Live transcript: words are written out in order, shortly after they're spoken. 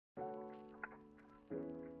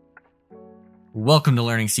Welcome to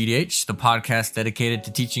Learning CDH, the podcast dedicated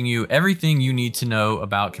to teaching you everything you need to know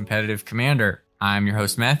about competitive Commander. I'm your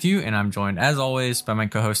host, Matthew, and I'm joined, as always, by my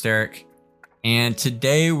co-host, Eric. And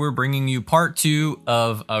today we're bringing you part 2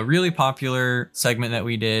 of a really popular segment that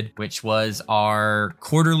we did, which was our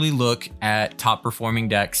quarterly look at top performing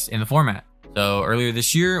decks in the format. So earlier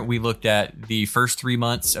this year, we looked at the first 3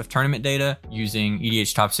 months of tournament data using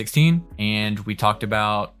EDH Top 16, and we talked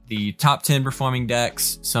about the top 10 performing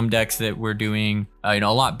decks, some decks that were doing a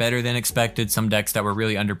lot better than expected, some decks that were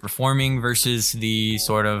really underperforming versus the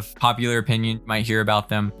sort of popular opinion you might hear about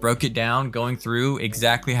them. Broke it down, going through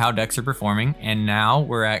exactly how decks are performing, and now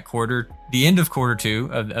we're at the end of quarter 2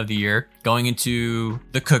 of the year. Going into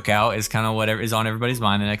the cookout is kind of what is on everybody's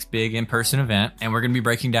mind, the next big in-person event. And we're going to be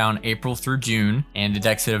breaking down April through June and the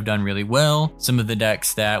decks that have done really well, some of the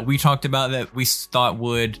decks that we talked about that we thought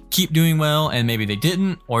would keep doing well and maybe they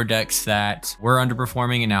didn't, or decks that were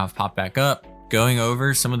underperforming and now have popped back up. Going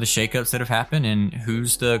over some of the shakeups that have happened and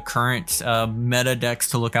who's the current meta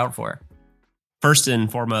decks to look out for. First and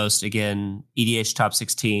foremost, again, EDH Top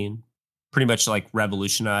 16 pretty much like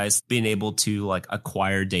revolutionized being able to like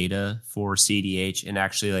acquire data for CDH and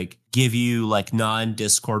actually like give you like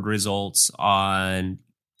non-Discord results on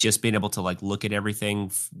just being able to like look at everything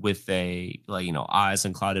with eyes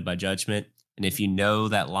unclouded by judgment. And if you know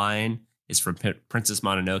that line is from Princess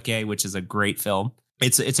Mononoke, which is a great film,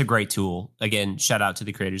 it's a great tool. Again, shout out to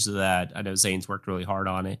the creators of that. I know Zane's worked really hard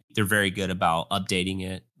on it. They're very good about updating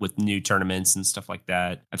it with new tournaments and stuff like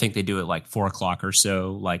that. I think they do it like 4 o'clock or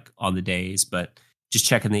so, like on the days, but just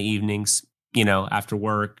check in the evenings, after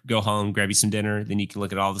work, go home, grab you some dinner. Then you can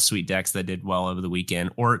look at all the sweet decks that did well over the weekend,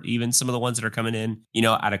 or even some of the ones that are coming in,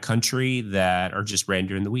 out of country that are just ran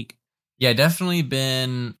during the week. Yeah, definitely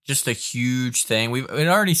been just a huge thing. We'd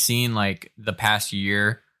already seen like the past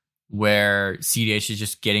year where CDH is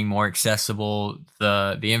just getting more accessible.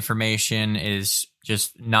 The information is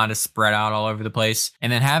just not as spread out all over the place. And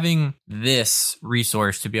then having this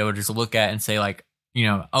resource to be able to just look at and say like,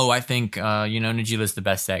 I think, Najeela's the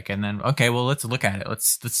best deck. And then, okay, well, let's look at it.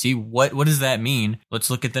 Let's see what does that mean? Let's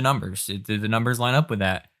look at the numbers. Do the numbers line up with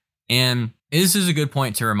that? And this is a good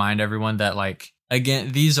point to remind everyone that like,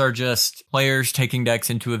 again, these are just players taking decks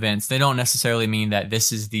into events. They don't necessarily mean that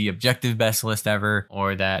this is the objective best list ever,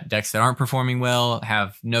 or that decks that aren't performing well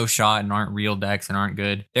have no shot and aren't real decks and aren't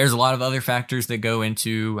good. There's a lot of other factors that go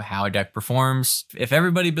into how a deck performs. If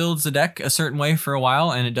everybody builds a deck a certain way for a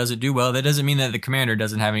while and it doesn't do well, that doesn't mean that the commander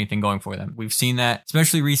doesn't have anything going for them. We've seen that,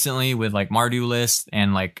 especially recently with like Mardu list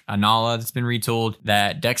and like Anala that's been retooled,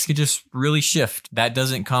 that decks could just really shift. That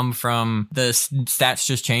doesn't come from the stats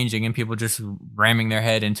just changing and people just ramming their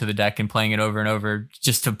head into the deck and playing it over and over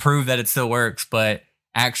just to prove that it still works, but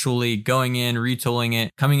actually going in, retooling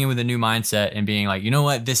it, coming in with a new mindset and being like, you know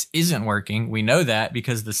what, this isn't working. We know that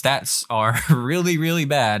because the stats are really, really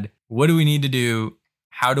bad. What do we need to do?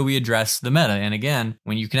 How do we address the meta? And again,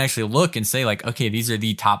 when you can actually look and say like, okay, these are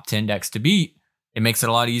the top 10 decks to beat, it makes it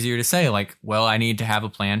a lot easier to say like, well, I need to have a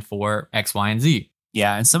plan for X, Y, and Z.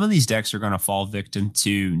 Yeah, and some of these decks are going to fall victim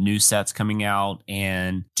to new sets coming out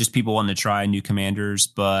and just people wanting to try new commanders,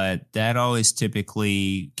 but that always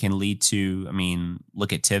typically can lead to,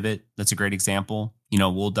 look at Tivit. That's a great example.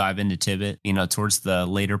 We'll dive into Tivit, towards the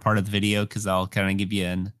later part of the video because I'll kind of give you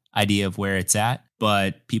an idea of where it's at.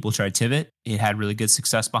 But people tried Tivit. It had really good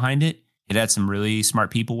success behind it. It had some really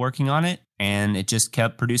smart people working on it, and it just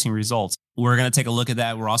kept producing results. We're going to take a look at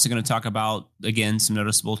that. We're also going to talk about, again, some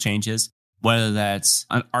noticeable changes, whether that's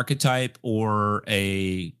an archetype or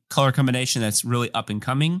a color combination that's really up and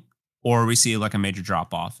coming, or we see like a major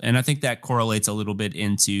drop off. And I think that correlates a little bit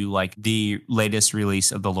into like the latest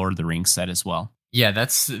release of the Lord of the Rings set as well. Yeah,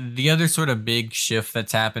 that's the other sort of big shift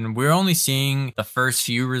that's happened. We're only seeing the first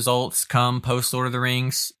few results come post Lord of the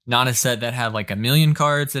Rings. Not a set that had like 1 million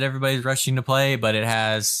cards that everybody's rushing to play, but it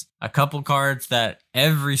has a couple cards that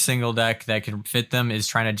every single deck that can fit them is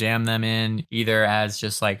trying to jam them in, either as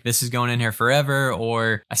just like, this is going in here forever,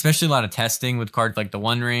 or especially a lot of testing with cards like the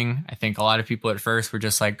One Ring. I think a lot of people at first were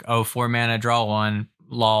just like, 4 mana, draw 1,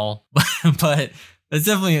 lol. But there's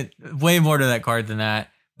definitely way more to that card than that.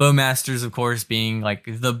 Bowmasters, of course, being like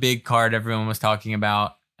the big card everyone was talking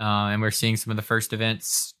about. And we're seeing some of the first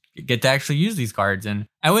events get to actually use these cards. And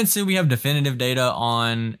I wouldn't say we have definitive data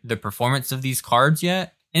on the performance of these cards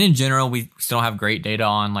yet. And in general, we still don't have great data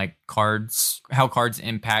on like cards, how cards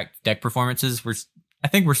impact deck performances. I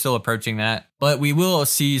think we're still approaching that. But we will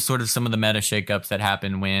see sort of some of the meta shakeups that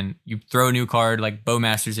happen when you throw a new card like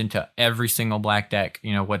Bowmasters into every single black deck.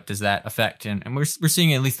 What does that affect? And we're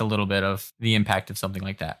seeing at least a little bit of the impact of something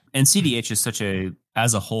like that. And CDH is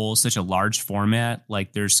as a whole, such a large format.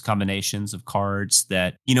 Like there's combinations of cards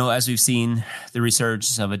that, as we've seen the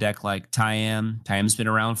resurgence of a deck like Tayam. Tayam's been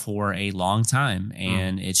around for a long time,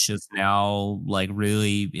 and it's just now like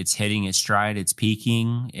really it's hitting its stride. It's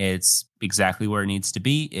peaking. It's exactly where it needs to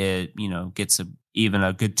be. It, gets even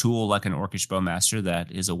a good tool like an Orcish Bowmaster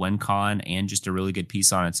that is a win con and just a really good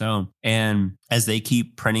piece on its own. And as they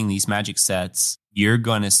keep printing these Magic sets, you're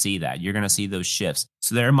going to see that. You're going to see those shifts.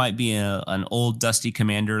 So there might be an old dusty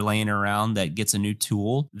commander laying around that gets a new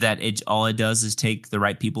tool that all it does is take the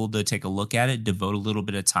right people to take a look at it, devote a little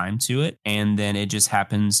bit of time to it, and then it just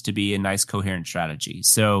happens to be a nice coherent strategy.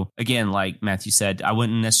 So again, like Matthew said, I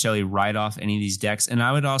wouldn't necessarily write off any of these decks, and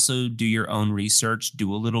I would also do your own research,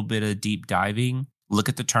 do a little bit of deep diving, look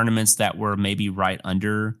at the tournaments that were maybe right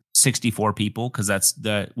under 64 people, because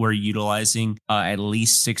we're utilizing at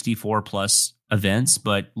least 64 plus events,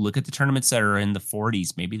 but look at the tournaments that are in the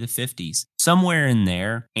 40s, maybe the 50s, somewhere in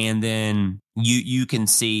there. And then you can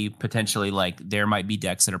see potentially like there might be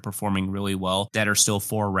decks that are performing really well that are still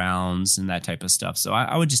 4 rounds and that type of stuff. So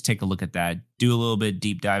I would just take a look at that, do a little bit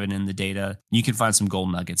deep diving in the data. You can find some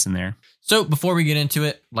gold nuggets in there. So before we get into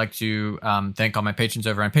it, I'd like to thank all my patrons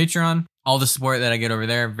over on Patreon. All the support that I get over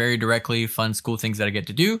there, very directly, fun, cool things that I get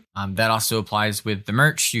to do. That also applies with the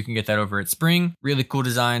merch. You can get that over at Spring. Really cool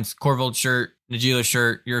designs, Corvold shirt, Najeela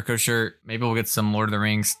shirt, Yuriko shirt. Maybe we'll get some Lord of the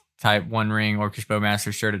Rings type One Ring Orcish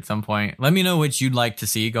Bowmaster shirt at some point. Let me know which you'd like to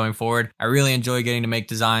see going forward. I really enjoy getting to make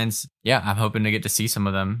designs. Yeah, I'm hoping to get to see some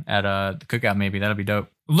of them at the cookout maybe. That'll be dope.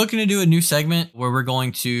 Looking to do a new segment where we're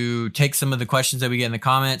going to take some of the questions that we get in the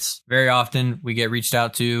comments. Very often we get reached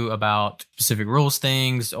out to about specific rules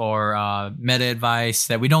things or meta advice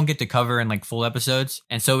that we don't get to cover in like full episodes.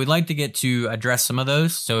 And so we'd like to get to address some of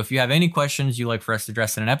those. So if you have any questions you'd like for us to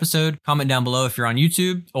address in an episode, comment down below if you're on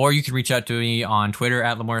YouTube, or you can reach out to me on Twitter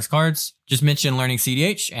at Lamorris Cards. Just mention Learning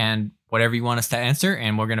CDH and whatever you want us to answer,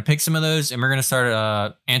 and we're going to pick some of those, and we're going to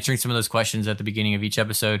start answering some of those questions at the beginning of each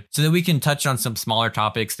episode so that we can touch on some smaller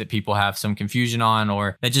topics that people have some confusion on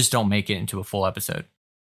or that just don't make it into a full episode.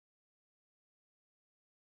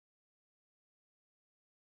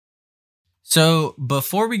 So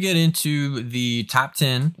before we get into the top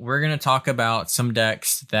 10, we're going to talk about some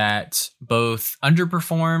decks that both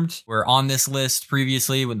underperformed, were on this list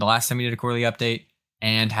previously when the last time we did a quarterly update,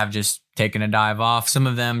 and have just taken a dive off. Some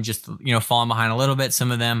of them just, falling behind a little bit.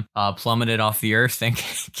 Some of them plummeted off the earth and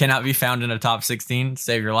cannot be found in a top 16 to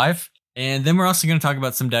save your life. And then we're also going to talk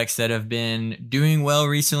about some decks that have been doing well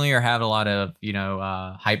recently or have a lot of,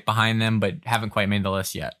 hype behind them, but haven't quite made the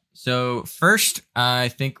list yet. So first, I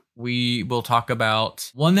think we will talk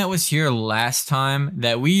about one that was here last time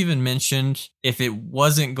that we even mentioned if it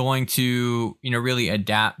wasn't going to, really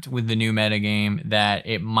adapt with the new metagame, that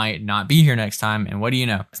it might not be here next time. And what do you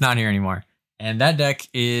know? It's not here anymore. And that deck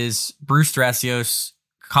is Bruse Thrasios.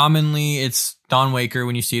 Commonly, it's Dawnwaker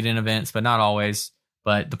when you see it in events, but not always.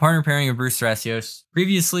 But the partner pairing of Bruse Thrasios,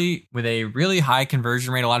 previously with a really high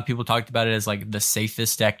conversion rate, a lot of people talked about it as like the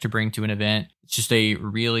safest deck to bring to an event. It's just a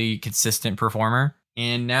really consistent performer.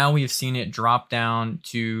 And now we've seen it drop down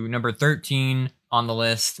to number 13 on the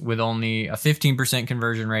list with only a 15%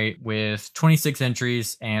 conversion rate with 26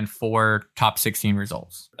 entries and 4 top 16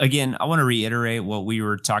 results. Again, I want to reiterate what we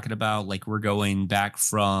were talking about. Like we're going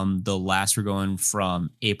from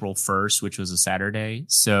April 1st, which was a Saturday.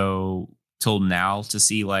 So till now to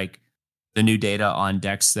see like the new data on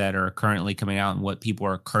decks that are currently coming out and what people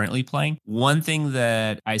are currently playing. One thing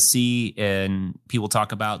that I see and people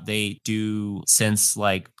talk about, they do since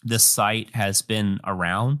like the site has been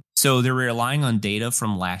around. So they're relying on data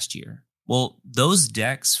from last year. Well, those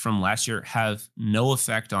decks from last year have no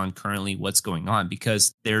effect on currently what's going on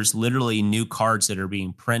because there's literally new cards that are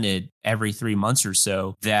being printed every 3 months or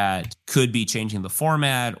so that could be changing the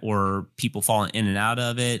format or people falling in and out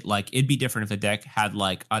of it. Like it'd be different if a deck had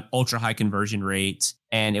like an ultra high conversion rate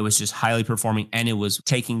and it was just highly performing and it was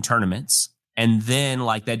taking tournaments and then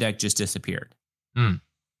like that deck just disappeared.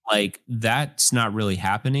 Like that's not really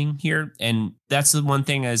happening here. And that's the one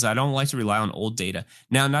thing is I don't like to rely on old data.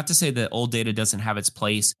 Now, not to say that old data doesn't have its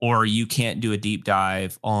place or you can't do a deep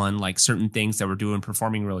dive on like certain things that were doing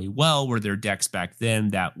performing really well, were there decks back then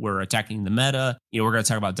that were attacking the meta. We're going to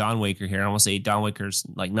talk about Dawnwaker here. I don't want to say Dawnwaker's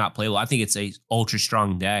like not playable. I think it's a ultra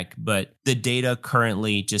strong deck, but the data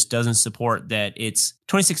currently just doesn't support that it's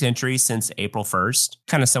 26 entries since April 1st,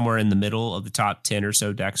 kind of somewhere in the middle of the top 10 or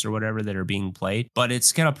so decks or whatever that are being played, but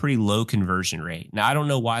it's got a pretty low conversion rate. Now, I don't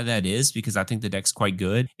know why that is because I think the deck's quite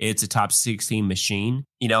good. It's a top 16 machine.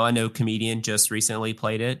 I know Comedian just recently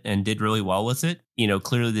played it and did really well with it.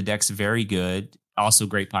 Clearly the deck's very good. Also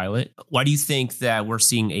great pilot. Why do you think that we're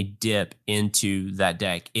seeing a dip into that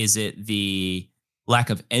deck? Is it the lack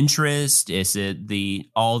of interest? Is it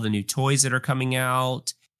all the new toys that are coming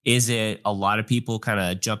out? Is it a lot of people kind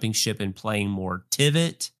of jumping ship and playing more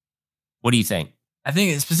Tivit? What do you think? I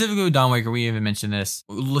think specifically with Dawnwaker, we even mentioned this.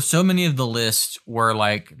 So many of the lists were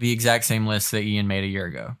like the exact same lists that Ian made a year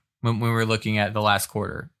ago when we were looking at the last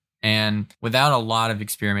quarter. And without a lot of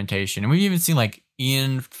experimentation, and we've even seen like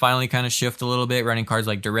Ian finally kind of shift a little bit, running cards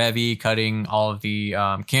like Derevi, cutting all of the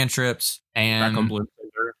cantrips. And back on Blue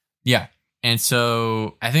Thunder. Yeah. And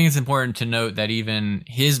so I think it's important to note that even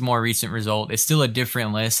his more recent result is still a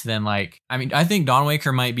different list than I think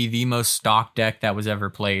Dawnwaker might be the most stock deck that was ever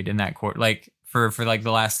played in that court, like for like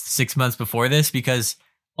the last 6 months before this, because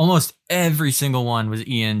almost every single one was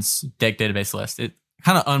Ian's deck database list. It's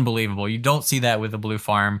kind of unbelievable. You don't see that with the Blue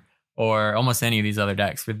Farm or almost any of these other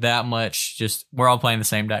decks with that much. Just we're all playing the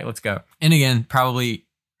same deck. Let's go. And again, probably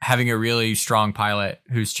having a really strong pilot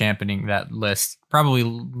who's championing that list probably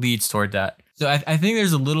leads toward that. So I think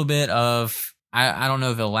there's a little bit of, I don't know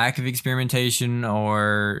if a lack of experimentation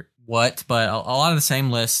or what, but a lot of the same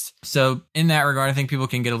list. So in that regard, I think people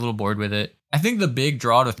can get a little bored with it. I think the big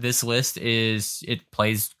draw to this list is it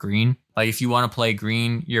plays green. Like if you want to play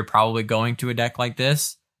green, you're probably going to a deck like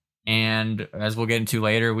this. And as we'll get into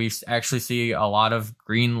later, we actually see a lot of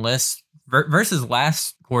green lists versus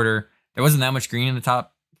last quarter. There wasn't that much green in the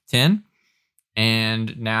top 10.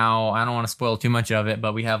 And now I don't want to spoil too much of it,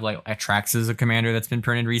 but we have like Atraxas, a commander that's been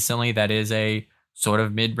printed recently. That is a sort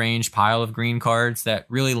of mid-range pile of green cards that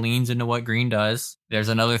really leans into what green does. There's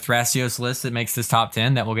another Thrasios list that makes this top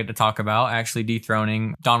 10 that we'll get to talk about, actually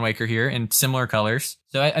dethroning Dawnwaker here in similar colors.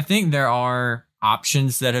 So I think there are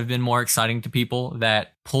options that have been more exciting to people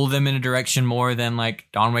that pull them in a direction more than like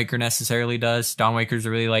Dawnwaker necessarily does. Dawnwaker's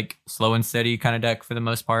a really like slow and steady kind of deck for the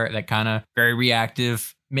most part, that kind of very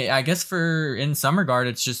reactive. I guess in some regard,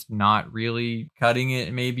 it's just not really cutting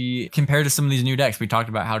it maybe compared to some of these new decks. We talked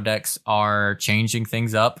about how decks are changing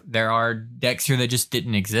things up. There are decks here that just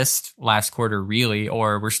didn't exist last quarter really,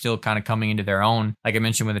 or were still kind of coming into their own. Like I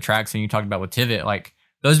mentioned with the tracks and you talked about with Tivit, like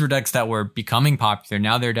those were decks that were becoming popular.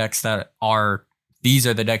 Now they're decks that these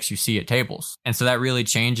are the decks you see at tables. And so that really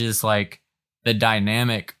changes like the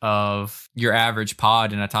dynamic of your average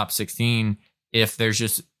pod in a top 16 if there's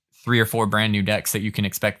just 3 or 4 brand new decks that you can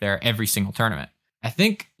expect there every single tournament. I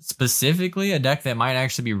think specifically a deck that might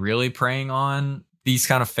actually be really preying on these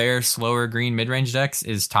kind of fair, slower green mid-range decks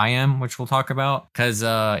is Tayam, which we'll talk about, because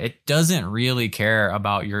it doesn't really care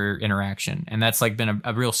about your interaction. And that's like been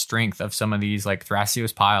a real strength of some of these like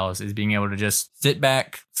Thrasios piles, is being able to just sit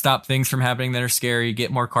back, stop things from happening that are scary,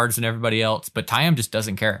 get more cards than everybody else. But Tayam just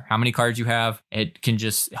doesn't care how many cards you have. It can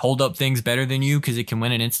just hold up things better than you because it can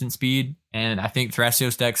win at instant speed. And I think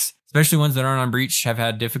Thrasios decks, especially ones that aren't on Breach, have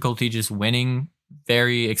had difficulty just winning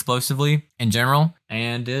very explosively in general.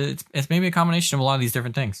 And it's maybe a combination of a lot of these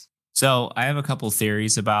different things. So I have a couple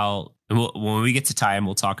theories about, when we get to Tayam,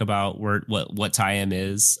 we'll talk about what Tayam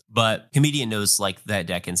is. But Comedian knows like that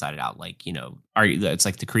deck inside and out. Like, it's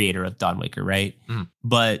like the creator of Dawnwaker, right? Mm.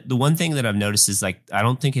 But the one thing that I've noticed is like, I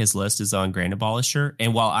don't think his list is on Grand Abolisher.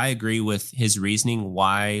 And while I agree with his reasoning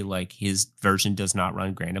why like his version does not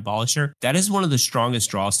run Grand Abolisher, that is one of the strongest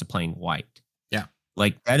draws to playing white.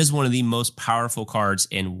 Like that is one of the most powerful cards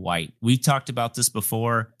in white. We've talked about this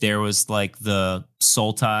before. There was like the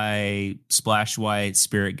Sultai Splash White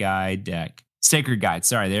Spirit Guide deck. Sacred Guide.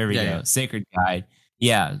 Sorry, there we go. Yeah. Sacred Guide.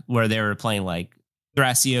 Yeah, where they were playing like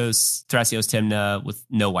Thrasios Tymna with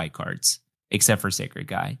no white cards, except for Sacred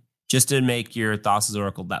Guide, just to make your Thassa's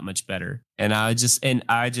Oracle that much better. And I just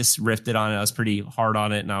riffed it on it. I was pretty hard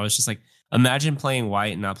on it. And I was just like, imagine playing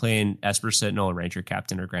white and not playing Esper Sentinel or Ranger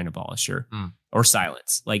Captain or Grand Abolisher or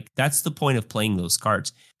Silence. Like that's the point of playing those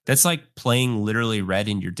cards. That's like playing literally red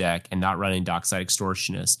in your deck and not running Dockside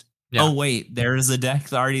Extortionist. Yeah. Oh, wait, there's a deck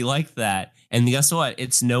that already like that. And guess what?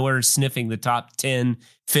 It's nowhere sniffing the top 10,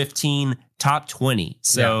 15, top 20.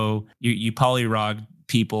 So you polyrog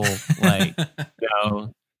people like,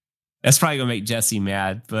 that's probably gonna make Jesse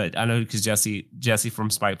mad, but I know because Jesse from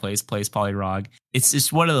Spike plays Polyrog. It's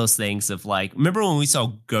just one of those things of like, remember when we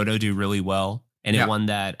saw Godo do really well and it won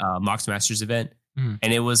that Mox Masters event,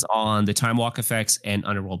 and it was on the Time Walk effects and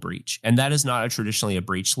Underworld Breach, and that is not traditionally a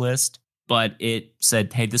Breach list, but it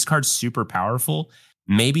said, hey, this card's super powerful.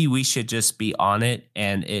 maybe we should just be on it.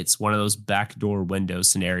 And it's one of those backdoor window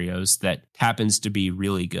scenarios that happens to be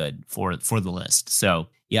really good for the list. So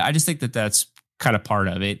yeah, I just think that that's kind of part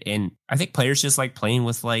of it. And I think players just like playing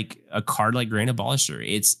with like a card like Grand Abolisher.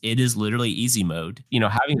 It is literally easy mode.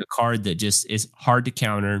 Having a card that just is hard to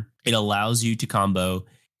counter, it allows you to combo.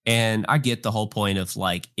 And I get the whole point of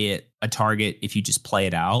like a target if you just play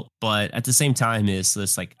it out. But at the same time, is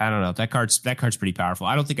this like, I don't know, that card's pretty powerful.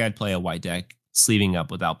 I don't think I'd play a white deck sleeving up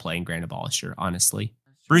without playing Grand Abolisher, honestly.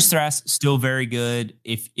 Bruce Thrass, still very good.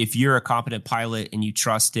 If you're a competent pilot and you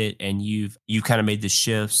trust it and you kind of made the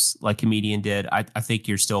shifts like Comedian did, I think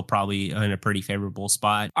you're still probably in a pretty favorable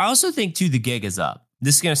spot. I also think too the gig is up.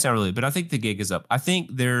 This is gonna sound really, but I think the gig is up. I think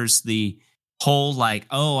there's the whole like,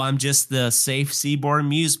 oh, I'm just the safe Seaborn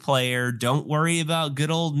Muse player. Don't worry about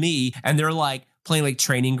good old me. And they're like playing like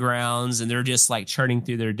Training Grounds and they're just like churning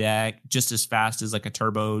through their deck just as fast as like a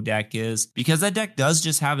turbo deck is, because that deck does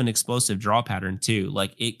just have an explosive draw pattern too.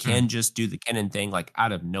 Like it can just do the Kennen thing like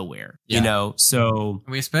out of nowhere, So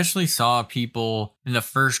we especially saw people in the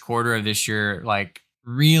first quarter of this year like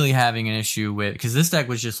really having an issue with, because this deck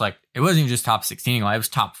was just like, it wasn't even just top 16, like it was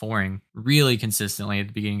top 4ing really consistently at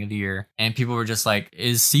the beginning of the year. And people were just like,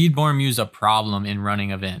 is Seedborn Muse a problem in running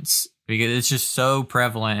events? Because it's just so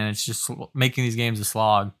prevalent and it's just making these games a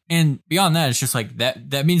slog. And beyond that, it's just like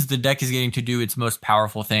that means the deck is getting to do its most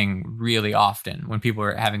powerful thing really often when people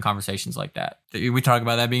are having conversations like that. We talk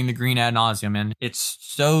about that being the green ad nauseum, and it's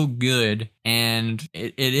so good. And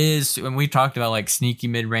it is, when we talked about like sneaky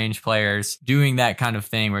mid-range players doing that kind of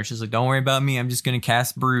thing where it's just like, don't worry about me, I'm just going to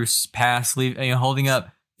cast Bruce, pass, leave, holding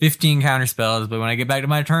up 15 counter spells, but when I get back to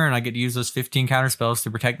my turn, I get to use those 15 counter spells to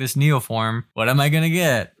protect this Neoform. What am I going to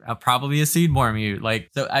get? Probably a Seedborn Mute. Like,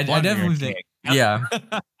 so I definitely think, yeah.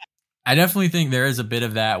 I definitely think there is a bit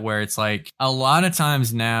of that where it's like a lot of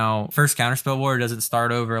times now, first Counterspell War doesn't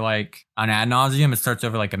start over like an ad nauseum. It starts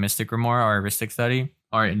over like a Mystic Grimoire or a Rhystic Study.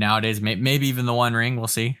 Or nowadays, maybe even the One Ring. We'll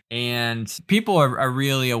see. And people are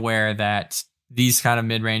really aware that these kind of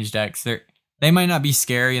mid-range decks, they might not be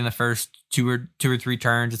scary in the first two or three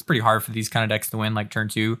turns. It's pretty hard for these kind of decks to win like turn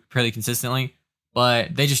 2 fairly consistently,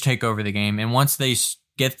 but they just take over the game. And once they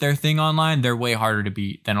get their thing online, they're way harder to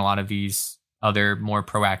beat than a lot of these other more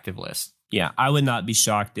proactive lists. Yeah, I would not be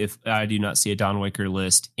shocked if I do not see a Dawn Waker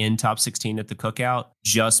list in top 16 at the cookout,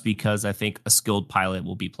 just because I think a skilled pilot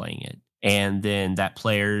will be playing it. And then that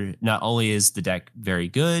player, not only is the deck very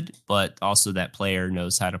good, but also that player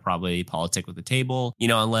knows how to probably politic with the table,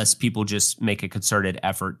 unless people just make a concerted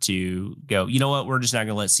effort to go, you know what, we're just not going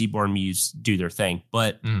to let Seaborn Muse do their thing.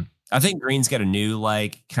 But I think Green's got a new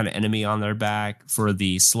like kind of enemy on their back for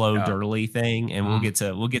the slow dirtly thing. And we'll get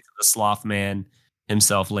to the Sloth Man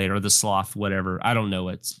himself later, the Sloth, whatever. I don't know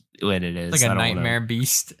what it is. Like a nightmare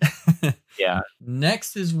beast. Yeah.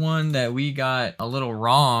 Next is one that we got a little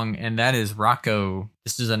wrong, and that is Rocco.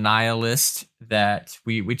 This is a Nihilist that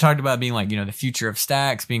we talked about being like, the future of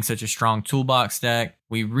stacks, being such a strong toolbox deck.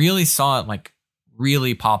 We really saw it like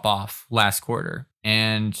really pop off last quarter.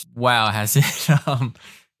 And wow, has it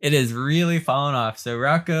it has really fallen off. So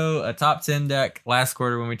Rocco, a top 10 deck last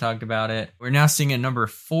quarter when we talked about it. We're now seeing a number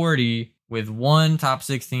 40 with one top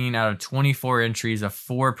 16 out of 24 entries, a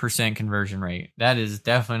 4% conversion rate. That is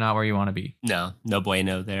definitely not where you want to be. No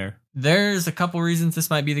bueno there. There's a couple reasons this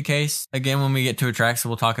might be the case. Again, when we get to Atraxa,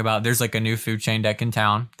 we'll talk about there's like a new food chain deck in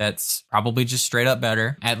town that's probably just straight up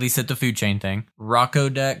better, at least at the food chain thing. Rocco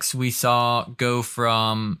decks we saw go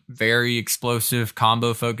from very explosive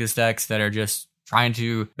combo focused decks that are just trying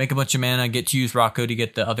to make a bunch of mana, get to use Rocco to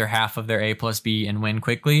get the other half of their A+B and win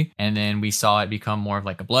quickly. And then we saw it become more of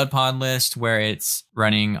like a Blood Pod list where it's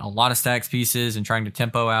running a lot of stacks pieces and trying to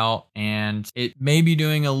tempo out. And it may be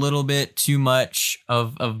doing a little bit too much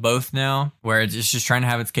of both now, where it's just trying to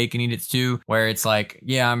have its cake and eat its too, where it's like,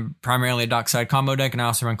 yeah, I'm primarily a Dockside combo deck and I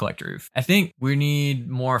also run Collector Roof. I think we need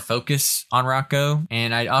more focus on Rocco.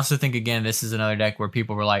 And I also think, again, this is another deck where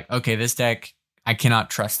people were like, okay, this deck, I cannot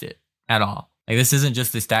trust it at all. Like, this isn't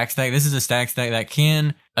just a stack stack. This is a stack stack that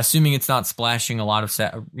can, assuming it's not splashing a lot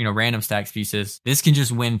of random stacks pieces, this can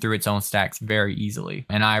just win through its own stacks very easily.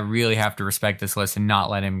 And I really have to respect this list and not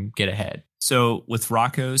let him get ahead. So with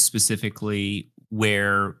Rocco specifically,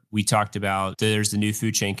 where We talked about there's the new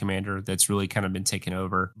food chain commander that's really kind of been taken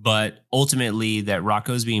over. But ultimately, that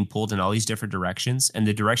Rocco's being pulled in all these different directions, and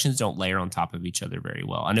the directions don't layer on top of each other very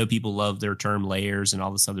well. I know people love their term layers and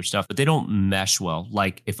all this other stuff, but they don't mesh well.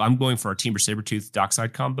 Like if I'm going for a Temur Sabertooth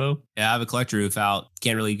Dockside combo, I have a Collector Roof out,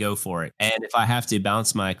 can't really go for it. And if I have to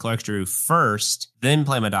bounce my Collector Roof first, then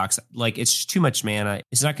play my Dockside, like it's just too much mana.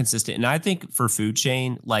 It's not consistent. And I think for food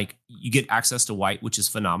chain, like you get access to white, which is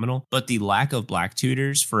phenomenal, but the lack of black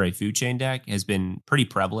tutors for a food chain deck has been pretty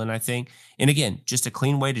prevalent, I think. And again, just a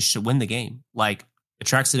clean way to win the game. Like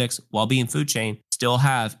Atraxodix, while being food chain, still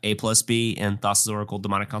have A+B and Thassa's Oracle,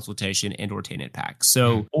 Demonic Consultation, and or Tainted Pact.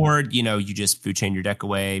 So, or, you know, you just food chain your deck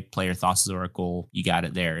away, play your Thassa's Oracle, you got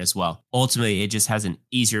it there as well. Ultimately, it just has an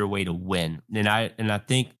easier way to win. And I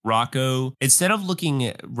think Rocco, instead of looking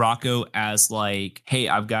at Rocco as like, hey,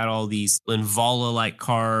 I've got all these Linvala-like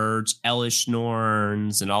cards, Elesh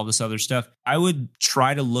Norns, and all this other stuff, I would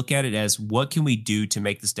try to look at it as what can we do to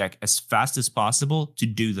make this deck as fast as possible to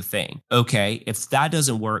do the thing? Okay, if that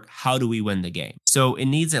doesn't work, how do we win the game? So it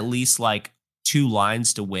needs at least like 2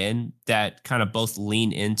 lines to win that kind of both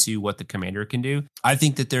lean into what the commander can do. I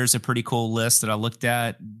think that there's a pretty cool list that I looked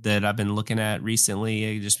at that I've been looking at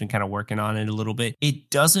recently. I've just been kind of working on it a little bit. It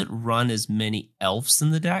doesn't run as many elves in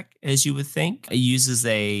the deck as you would think. It uses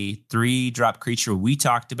a 3-drop creature we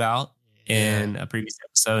talked about in a previous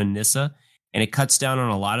episode, Nissa. And it cuts down on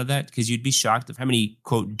a lot of that because you'd be shocked of how many,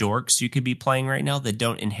 quote, dorks you could be playing right now that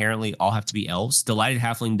don't inherently all have to be elves. Delighted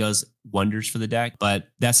Halfling does wonders for the deck, but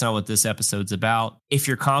that's not what this episode's about. If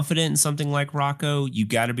you're confident in something like Rocco, you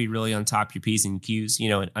got to be really on top of your P's and Q's, you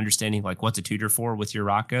know, and understanding like what to tutor for with your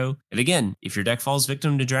Rocco. And again, if your deck falls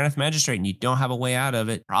victim to Drannith Magistrate and you don't have a way out of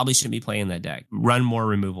it, probably shouldn't be playing that deck. Run more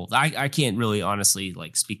removal. I can't really honestly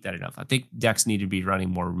like speak that enough. I think decks need to be running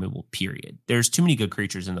more removal, period. There's too many good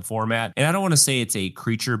creatures in the format. And I don't want to say it's a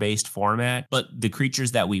creature-based format, but the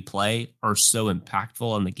creatures that we play are so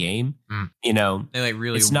impactful in the game. You know, they like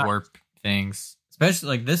really warp things, especially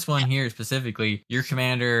like this one here specifically. Your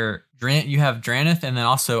commander, you have Drannith and then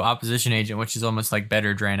also Opposition Agent, which is almost like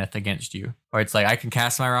better Drannith against you. Or it's like I can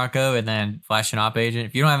cast my Rocco and then flash an Op Agent.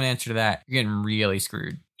 If you don't have an answer to that, you're getting really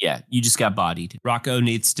screwed. Yeah, you just got bodied. Rocco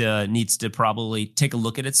needs to probably take a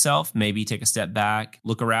look at itself, maybe take a step back,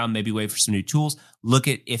 look around, maybe wait for some new tools. Look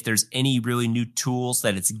at if there's any really new tools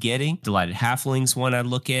that it's getting. Delighted Halflings one I'd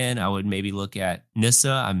look in. I would maybe look at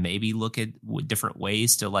Nissa. I maybe look at different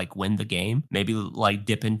ways to like win the game. Maybe like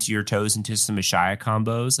dip into your toes into some Ashaya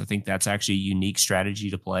combos. I think that's actually a unique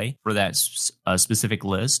strategy to play for that specific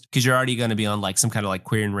list because you're already going to be on like some kind of like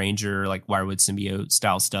Quirion Ranger, like Wirewood Symbiote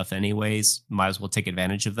style stuff anyways. Might as well take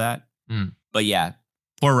advantage of that. But yeah,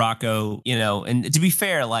 poor Rocco, you know, and to be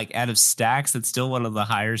fair, like out of stacks, it's still one of the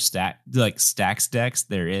higher stacks decks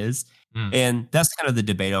there is. And that's kind of the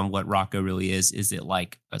debate on what Rocco really is. Is it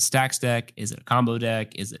like a stacks deck? Is it a combo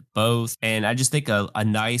deck? Is it both? And I just think a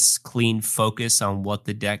nice, clean focus on what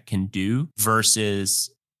the deck can do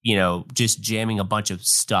versus, you know, just jamming a bunch of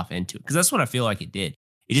stuff into it. Because that's what I feel like it did.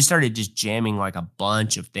 It just started just jamming like a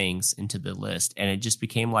bunch of things into the list. And it just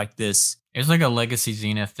became like this. It was like a Legacy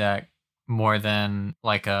Zenith deck more than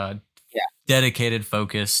like a dedicated,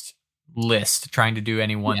 focused list trying to do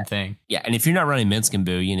any one thing. Yeah, and if you're not running Minsc and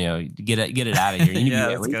Boo, you know, get it out of here. You need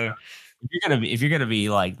to let's go. If you're gonna be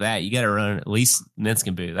like that, you got to run at least Minsc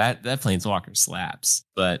and Boo. That Planeswalker slaps.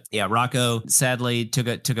 But yeah, Rocco sadly took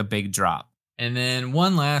a big drop. And then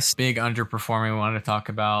one last big underperforming we wanted to talk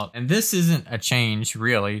about. And this isn't a change,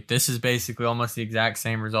 really. This is basically almost the exact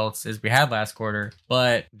same results as we had last quarter.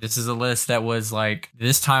 But this is a list that was like,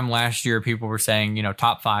 this time last year, people were saying, you know,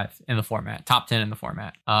 top 5 in the format, top 10 in the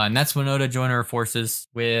format. And that's Winota Joiner of Forces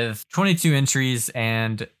with 22 entries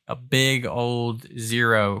and a big old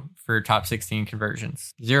 0 for top 16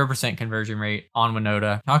 conversions. 0% conversion rate on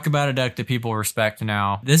Winota. Talk about a deck that people respect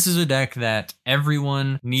now. This is a deck that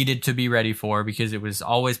everyone needed to be ready for because it was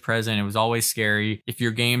always present. It was always scary. If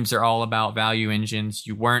your games are all about value engines,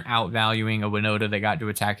 you weren't outvaluing a Winota that got to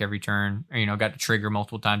attack every turn or, you know, got to trigger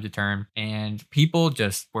multiple times a turn. And people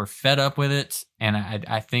just were fed up with it. And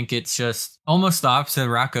I think it's just almost the opposite of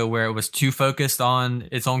Rocco, where it was too focused on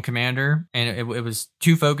its own commander and it was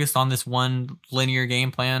too focused on this one linear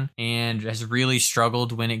game plan and has really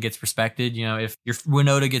struggled when it gets respected. You know, if your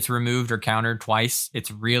Winota gets removed or countered twice, it's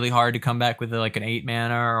really hard to come back with like an 8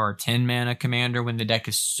 mana or 10 mana commander when the deck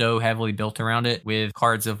is so heavily built around it with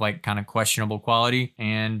cards of like kind of questionable quality.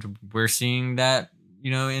 And we're seeing that, you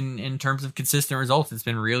know, in terms of consistent results, it's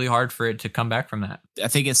been really hard for it to come back from that. I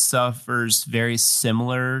think it suffers very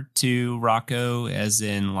similar to Rocco, as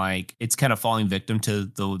in like it's kind of falling victim to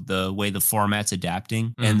the way the format's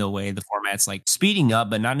adapting and the way the format format's like speeding up,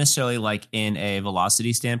 but not necessarily like in a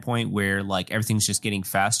velocity standpoint where like everything's just getting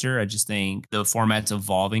faster. I just think the format's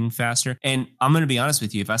evolving faster. And I'm going to be honest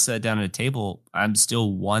with you, if I sat down at a table, I'm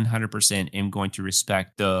still 100% am going to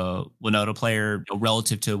respect the Winota player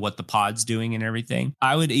relative to what the pod's doing and everything.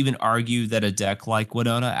 I would even argue that a deck like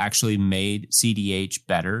Winota actually made CDH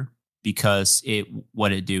better because it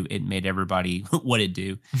made everybody what it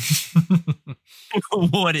do.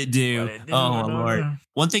 What it do. Oh, my Lord.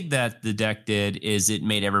 One thing that the deck did is it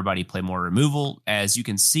made everybody play more removal. As you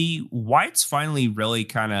can see, White's finally really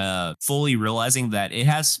kind of fully realizing that it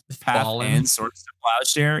has path and Swords to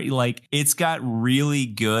Plowshare. Like, it's got really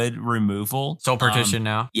good removal. Soul Partition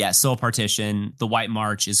now. Yeah, Soul Partition. The White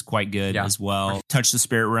March is quite good as well. Touch the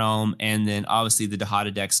Spirit Realm. And then obviously the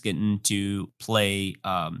Dahada deck's getting to play,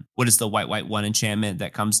 what is the white 1 enchantment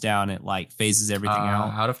that comes down? It like phases everything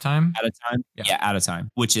out. Out of time? Out of time? Yeah, out of time,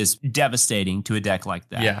 which is devastating to a deck like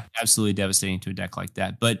that. Yeah. Absolutely devastating to a deck like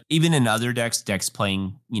that. But even in other decks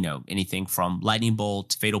playing, anything from Lightning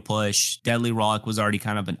Bolt, Fatal Push, Deadly Rollick was already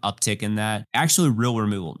kind of an uptick in that. Actually, real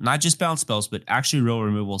removal, not just bounce spells, but actually real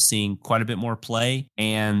removal, seeing quite a bit more play.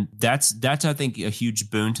 And that's I think, a huge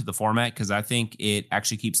boon to the format, because I think it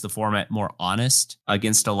actually keeps the format more honest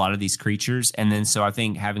against a lot of these creatures. And then so I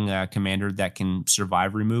think having a commander that can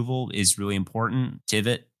survive removal is really important.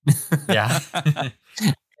 Tivit. Yeah.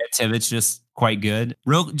 Tivit's just quite good.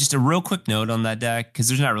 Just a real quick note on that deck, because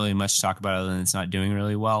there's not really much to talk about other than it's not doing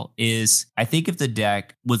really well, is I think if the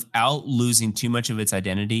deck, without losing too much of its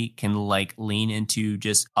identity, can like lean into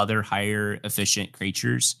just other higher efficient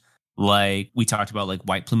creatures, like we talked about, like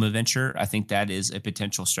White Plume Adventure, I think that is a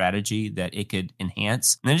potential strategy that it could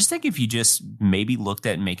enhance. And I just think if you just maybe looked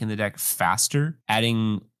at making the deck faster,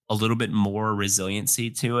 adding a little bit more resiliency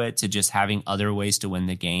to it, to just having other ways to win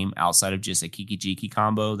the game outside of just a Kiki Jiki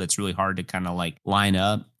combo that's really hard to kind of like line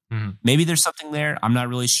up. Mm-hmm. Maybe there's something there. I'm not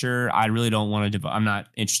really sure. I really don't want to I'm not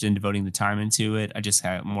interested in devoting the time into it. I just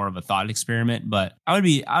had more of a thought experiment, but I would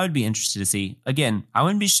be interested to see. Again, I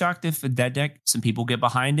wouldn't be shocked if that deck, some people get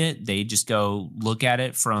behind it. They just go look at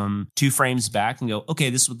it from 2 frames back and go, okay,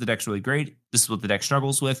 this is what the deck's really great. This is what the deck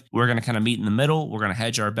struggles with. We're going to kind of meet in the middle. We're going to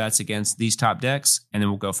hedge our bets against these top decks, and then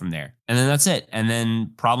we'll go from there. And then that's it. And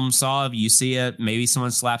then problem solve. You see it. Maybe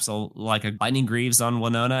someone slaps a Lightning Greaves on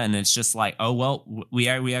Winota, and it's just like, oh, well, we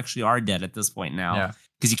actually are dead at this point now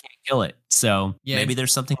because you can't kill it. So maybe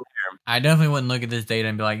there's something there. I definitely wouldn't look at this data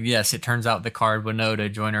and be like, yes, it turns out the card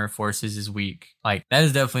Winota, Joiner of Forces, is weak. Like, that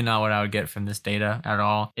is definitely not what I would get from this data at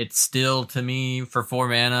all. It's still, to me, for 4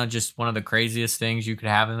 mana, just one of the craziest things you could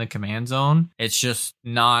have in the command zone. It's just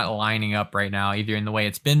not lining up right now, either in the way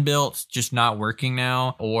it's been built, just not working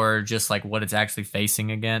now, or just like what it's actually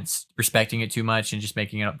facing against, respecting it too much and just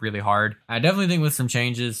making it up really hard. I definitely think with some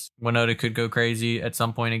changes, Winota could go crazy at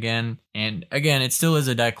some point again. And again, it still is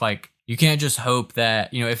a deck like, you can't just hope that,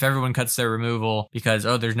 if everyone cuts their removal because,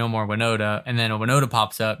 there's no more Winota, and then a Winota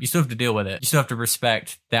pops up, you still have to deal with it. You still have to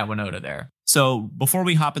respect that Winota there. So before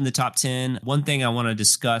we hop in the top 10, one thing I want to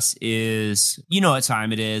discuss is, what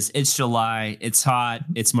time it is. It's July. It's hot.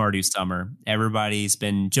 It's Mardu Summer. Everybody's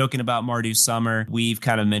been joking about Mardu Summer. We've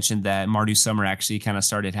kind of mentioned that Mardu Summer actually kind of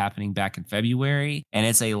started happening back in February. And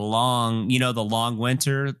it's a long, the long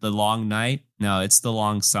winter, the long night. No, it's the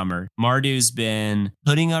long summer. Mardu's been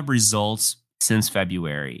putting up results since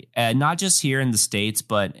February, and not just here in the States,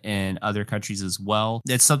 but in other countries as well.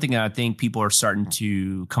 That's something that I think people are starting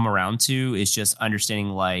to come around to, is just understanding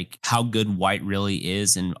like how good White really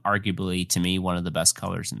is, and arguably to me one of the best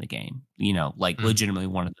colors in the game. Legitimately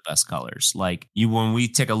one of the best colors. Like when we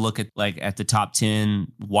take a look at at the top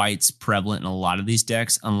 10, White's prevalent in a lot of these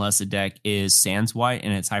decks, unless a deck is Sans White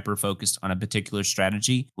and it's hyper focused on a particular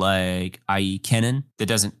strategy, like i.e. Kennen, that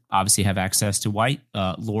doesn't obviously have access to White.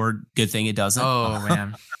 Lord, good thing it doesn't. Oh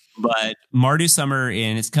man. But Mardu Summer,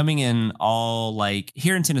 and it's coming in all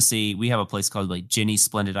here in Tennessee, we have a place called Jenny's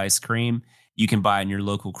Splendid Ice Cream. You can buy it in your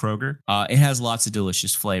local Kroger. It has lots of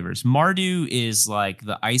delicious flavors. Mardu is like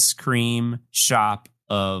the ice cream shop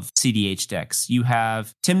of CDH decks. You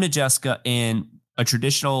have Tim Najeska in a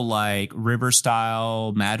traditional river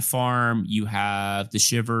style Mad Farm. You have the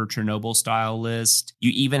Shiver Chernobyl style list.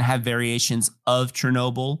 You even have variations of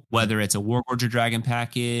Chernobyl, whether it's a Wargorger Dragon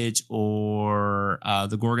package or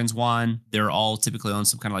the Gorgon's Wand. They're all typically on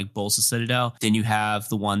some kind of Bolsa Citadel. Then you have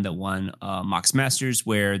the one that won Mox Masters,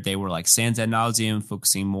 where they were Sans ad nauseum,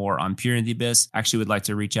 focusing more on Pure in the Abyss. Actually would like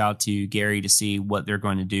to reach out to Gary to see what they're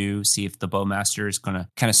going to do, see if the Bowmaster is going to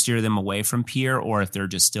kind of steer them away from Pure, or if they're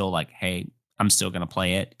just still hey, I'm still going to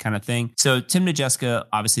play it kind of thing. So Tymna Jessica,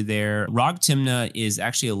 obviously there. Rog Tymna is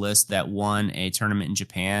actually a list that won a tournament in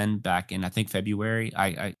Japan back in, I think, February.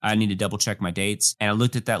 I need to double check my dates. And I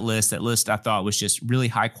looked at that list. That list I thought was just really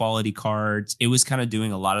high quality cards. It was kind of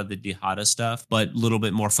doing a lot of the Dihada stuff, but a little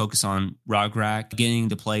bit more focus on Rograk, getting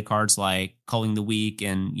to play cards like Culling the Weak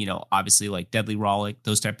and, obviously like Deadly Rollick,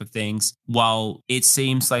 those type of things. While it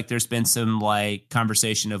seems like there's been some like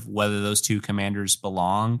conversation of whether those two commanders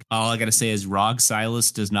belong, all I got to say is Rog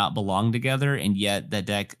Silas does not belong together, and yet that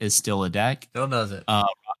deck is still a deck. Still does it.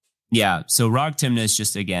 Yeah, so Rog Tymna is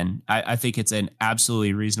just, again, I think it's an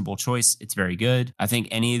absolutely reasonable choice. It's very good. I think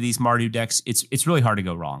any of these Mardu decks, it's really hard to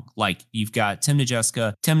go wrong. Like, you've got Tymna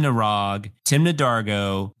Jessica, Tymna Rog, Tymna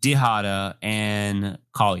Dargo, Dihada, and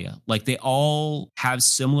Kalia. Like, they all have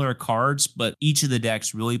similar cards, but each of the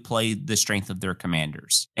decks really play the strength of their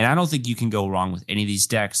commanders. And I don't think you can go wrong with any of these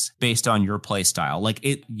decks based on your play style. Like,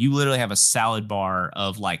 you literally have a salad bar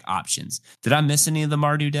of, like, options. Did I miss any of the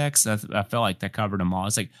Mardu decks? I felt like that covered them all.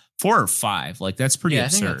 It's like 4 or 5. Like, that's pretty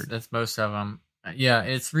absurd. I think that's most of them. Yeah,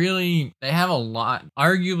 it's really, they have a lot,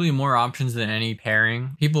 arguably more options than any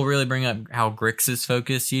pairing. People really bring up how Grixis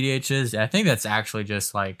focused CDH is. I think that's actually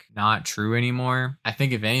just like not true anymore. I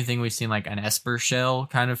think if anything, we've seen like an Esper Shell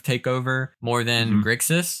kind of take over more than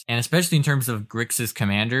Grixis. And especially in terms of Grixis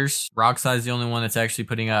commanders, Roxai is the only one that's actually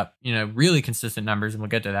putting up, really consistent numbers, and we'll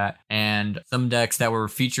get to that. And some decks that were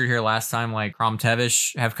featured here last time, like Crom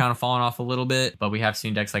Tevish, have kind of fallen off a little bit, but we have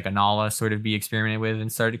seen decks like Anala sort of be experimented with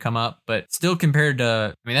and started to come up, but still compared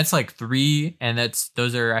to, that's like 3, and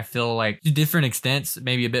those are, I feel like, to different extents,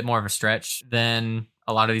 maybe a bit more of a stretch than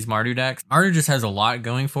a lot of these Mardu decks. Mardu just has a lot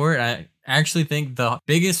going for it. I actually think the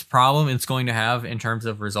biggest problem it's going to have in terms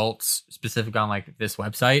of results specific on like this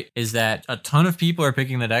website is that a ton of people are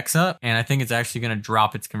picking the decks up, and I think it's actually going to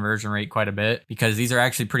drop its conversion rate quite a bit because these are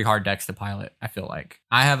actually pretty hard decks to pilot. I feel like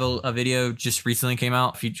I have a video just recently came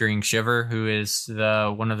out featuring Shiver, who is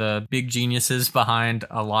one of the big geniuses behind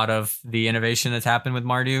a lot of the innovation that's happened with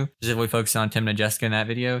Mardu, specifically focused on Tymna Jessica in that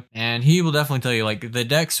video. And he will definitely tell you like the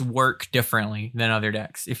decks work differently than other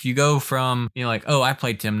decks. If you go from, like, oh, I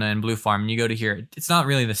played Tymna in Blue Farm, and you go to here, it's not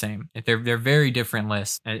really the same. They're very different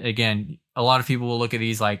lists. Again, a lot of people will look at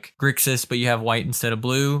these like Grixis, but you have white instead of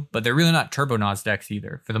blue, but they're really not Turbonaut decks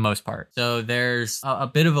either for the most part. So there's a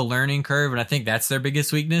bit of a learning curve, and I think that's their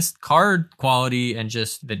biggest weakness. Card quality and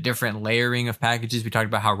just the different layering of packages. We talked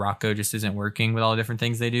about how Rocco just isn't working with all the different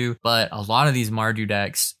things they do, but a lot of these Mardu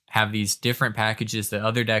decks have these different packages that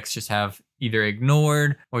other decks just have either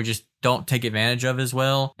ignored or just don't take advantage of as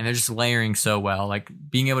well. And they're just layering so well. Like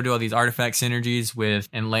being able to do all these artifact synergies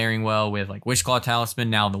and layering well with like Witchclaw Talisman,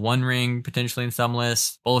 now the One Ring potentially in some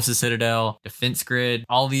lists, Bolas' Citadel, Defense Grid,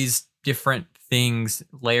 all these different things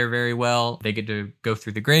layer very well. They get to go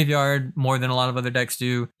through the graveyard more than a lot of other decks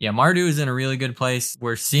do. Yeah, Mardu is in a really good place.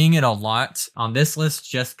 We're seeing it a lot. On this list,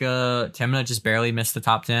 Jessica Tymna just barely missed the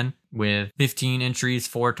top 10 with 15 entries,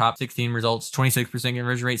 4 top 16 results, 26%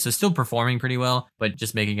 conversion rate. So still performing pretty well, but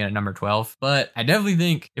just making it at number 12. But I definitely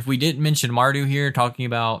think if we didn't mention Mardu here, talking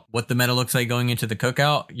about what the meta looks like going into the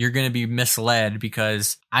cookout, you're going to be misled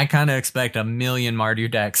because I kind of expect a million Mardu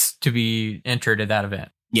decks to be entered at that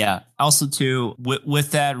event. Yeah. Also, too,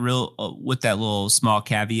 with that little small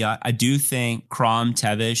caveat, I do think Crom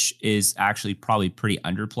Tevish is actually probably pretty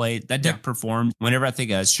underplayed. That deck performs whenever I think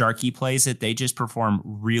Sharky plays it, they just perform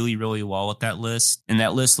really, really well with that list. And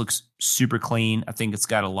that list looks super clean. I think it's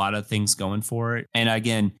got a lot of things going for it. And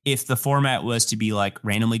again, if the format was to be like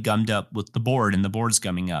randomly gummed up with the board and the board's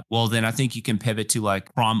gumming up, well, then I think you can pivot to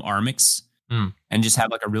like Crom Armix. And just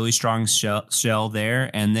have like a really strong shell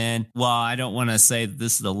there. And then, well, I don't want to say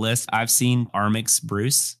this is the list. I've seen Armix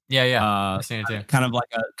Bruce. Yeah. I've seen it too. Kind of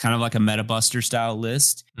like a Meta Buster style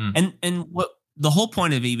list. And what the whole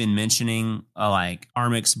point of even mentioning like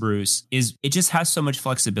Armix Bruce is it just has so much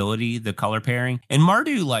flexibility, the color pairing. And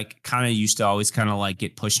Mardu like kind of used to always kind of like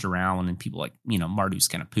get pushed around and people like, Mardu's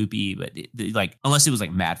kind of poopy, but like unless it was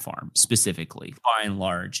like Mad Farm specifically, by and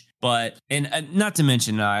large. But and not to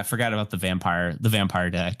mention, I forgot about the vampire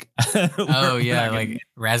deck. Oh yeah, like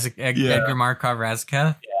Edgar Markov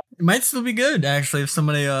Razaketh. Yeah. It might still be good, actually, if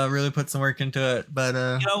somebody really put some work into it. But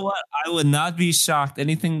you know what? I would not be shocked.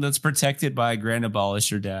 Anything that's protected by a Grand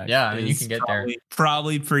Abolisher deck. Yeah, I mean, you can get there.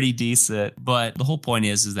 Probably pretty decent. But the whole point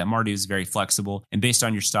is that Mardu is very flexible. And based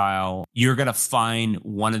on your style, you're going to find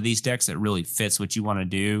one of these decks that really fits what you want to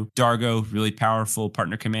do. Dargo, really powerful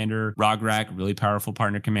partner commander. Rograk, really powerful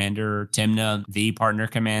partner commander. Tymna, the partner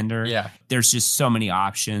commander. Yeah. There's just so many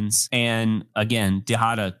options. And again,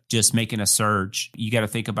 Dihada just making a surge. You got to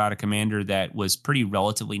think about about a commander that was pretty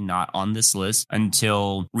relatively not on this list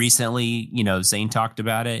until recently. Zane talked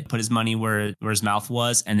about it, put his money where his mouth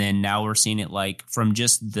was, and then now we're seeing it like from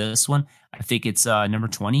just this one. I think it's number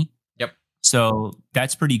 20. Yep. So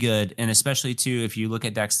that's pretty good. And especially too, if you look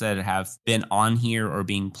at decks that have been on here or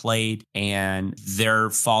being played and they're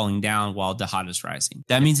falling down while Dahada's rising,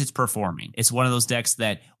 that means it's performing. It's one of those decks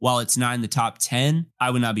that while it's not in the top 10, I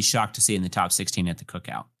would not be shocked to see it in the top 16 at the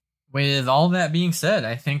cookout. With all that being said,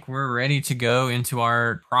 I think we're ready to go into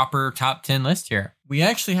our proper top 10 list here. We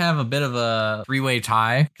actually have a bit of a three-way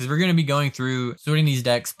tie because we're going to be going through sorting these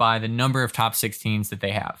decks by the number of top 16s that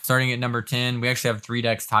they have. Starting at number 10, we actually have 3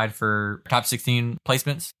 decks tied for top 16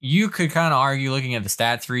 placements. You could kind of argue looking at the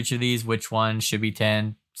stats for each of these, which one should be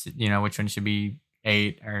 10, which one should be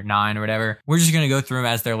 8 or 9 or whatever. We're just going to go through them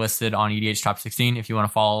as they're listed on EDH Top 16 if you want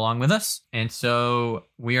to follow along with us. And so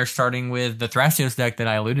we are starting with the Thrasios deck that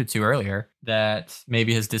I alluded to earlier that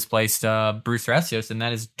maybe has displaced Bruce Thrasios, and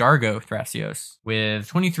that is Dargo Thrasios with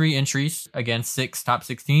 23 entries against 6 top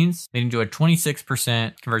 16s, leading to a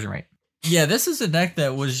 26% conversion rate. Yeah, this is a deck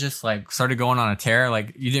that was just like started going on a tear.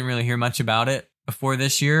 Like you didn't really hear much about it before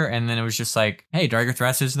this year, and then it was just like, hey, Dargo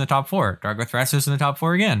Thrasios in the top 4. Dargo Thrasios in the top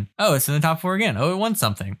 4 again. Oh, it's in the top 4 again. Oh, it won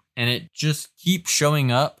something. And it just keeps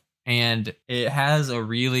showing up, and it has a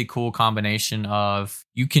really cool combination of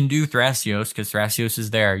you can do Thrasios because Thrasios is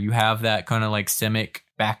there. You have that kind of like Simic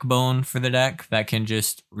backbone for the deck that can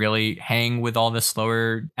just really hang with all the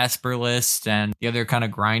slower Esper list and the other kind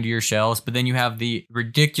of grindier shells. But then you have the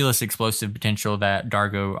ridiculous explosive potential that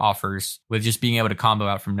Dargo offers with just being able to combo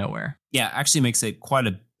out from nowhere. Yeah, actually makes it quite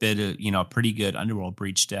a bit of, pretty good Underworld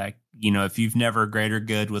Breach deck. If you've never greater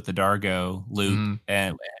good with the Dargo loop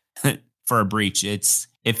and for a breach, it's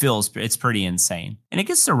pretty insane. And it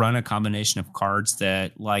gets to run a combination of cards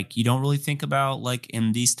that like you don't really think about like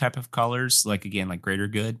in these type of colors, like again, like greater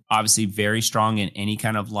good. Obviously very strong in any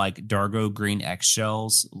kind of like Dargo green X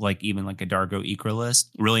shells, like even like a Dargo Equalist.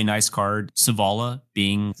 Really nice card. Savala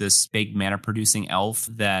being this big mana producing elf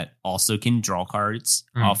that also can draw cards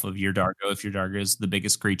off of your Dargo if your Dargo is the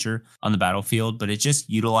biggest creature on the battlefield. But it just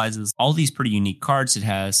utilizes all these pretty unique cards. It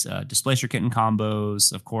has Displacer Kitten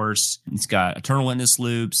combos, of course. It's got Eternal Witness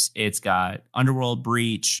loops. It's got Underworld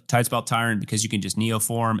Breach, Tidespell Tyrant because you can just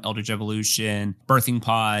Neoform, Eldritch Evolution, Birthing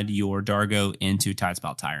Pod your Dargo into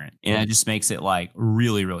Tidespell Tyrant. And it just makes it like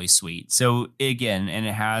really, really sweet. So again, and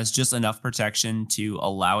it has just enough protection to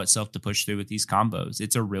allow itself to push through with these combos.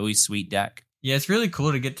 It's a really sweet deck. Yeah, it's really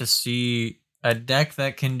cool to get to see a deck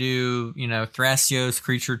that can do, Thrasios,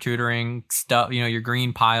 creature tutoring stuff, your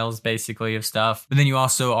green piles basically of stuff. But then you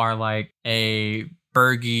also are like a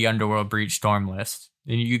Bergy Underworld Breach Storm list.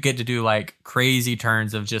 And you get to do like crazy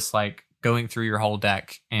turns of just like going through your whole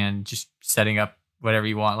deck and just setting up whatever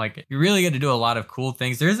you want. Like you really get to do a lot of cool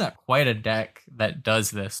things. There isn't quite a deck that does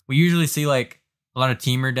this. We usually see like a lot of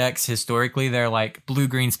teamer decks historically, they're like blue,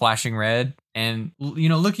 green, splashing red. And,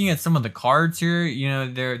 looking at some of the cards here,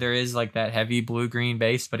 there is like that heavy blue, green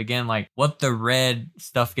base. But again, like what the red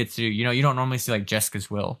stuff gets to, you don't normally see like Jessica's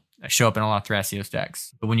Will show up in a lot of Thrasios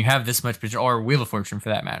decks. But when you have this much potential, or Wheel of Fortune for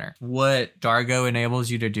that matter, what Dargo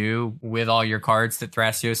enables you to do with all your cards that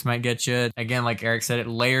Thrasios might get you, again, like Eric said, it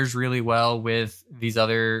layers really well with these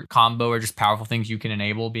other combo or just powerful things you can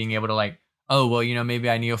enable, being able to like, oh, well,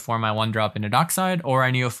 maybe I Neoform my 1-drop into Dockside, or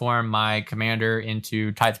I Neoform my commander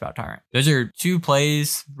into Tidespout Tyrant. Those are 2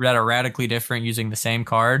 plays that are radically different using the same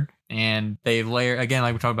card. And they layer, again,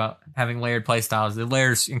 like we talked about having layered play styles, it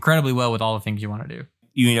layers incredibly well with all the things you want to do.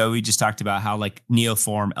 We just talked about how like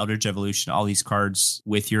Neoform, Eldritch Evolution, all these cards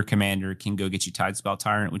with your commander can go get you Tidespell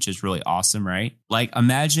Tyrant, which is really awesome, right? Like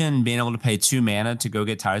imagine being able to pay 2 mana to go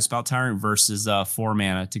get Tidespell Tyrant versus 4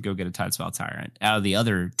 mana to go get a Tidespell Tyrant out of the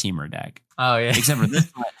other teamer deck. Oh yeah, except for this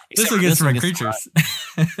one. This one gets to run creatures.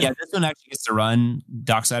 Yeah, this one actually gets to run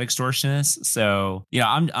Dockside Extortionist. So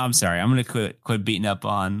I'm sorry. I'm gonna quit beating up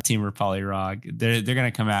on Teamer Polyrog. They're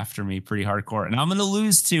gonna come after me pretty hardcore, and I'm gonna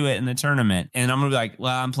lose to it in the tournament. And I'm gonna be like,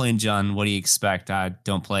 well, I'm playing Jund. What do you expect? I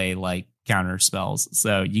don't play like counter spells,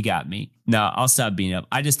 so you got me. No, I'll stop beating up.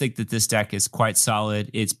 I just think that this deck is quite solid.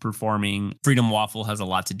 It's performing. Freedom Waffle has a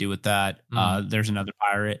lot to do with that. There's another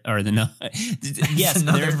pirate, or yes, there's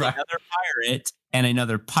another pirate and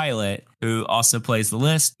another pilot who also plays the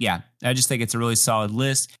list. Yeah, I just think it's a really solid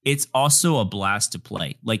list. It's also a blast to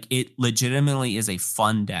play. Like it legitimately is a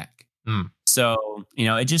fun deck. So,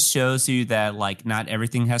 it just shows you that like not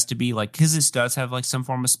everything has to be like, because this does have like some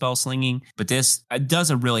form of spell slinging, but this does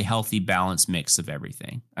a really healthy balanced mix of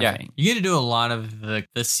everything. I think. You get to do a lot of the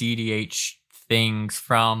CDH things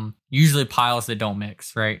from usually piles that don't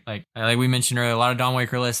mix, right? Like we mentioned earlier, a lot of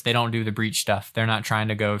Dawnwaker lists, they don't do the breach stuff. They're not trying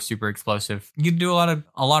to go super explosive. You can do a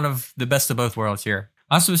lot of the best of both worlds here.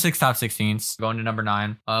 Also, 6 top 16s. Going to number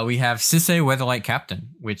 9, we have Sisay Weatherlight Captain,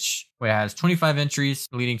 which has 25 entries,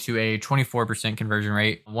 leading to a 24% conversion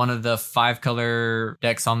rate. One of the 5 color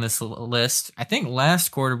decks on this list. I think last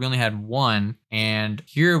quarter we only had 1, and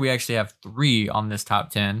here we actually have 3 on this top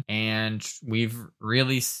 10. And we've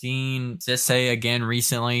really seen Sisay again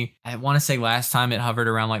recently. I want to say last time it hovered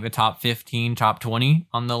around like the top 15, top 20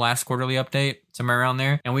 on the last quarterly update, somewhere around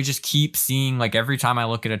there. And we just keep seeing, like, every time I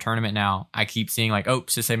look at a tournament now, I keep seeing like, oh,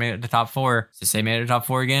 Sisay made it to top 4. Sisay made it to top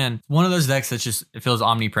 4 again. One of those decks that's just, it feels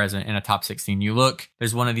omnipresent in a top 16. You look,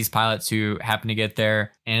 there's one of these pilots who happen to get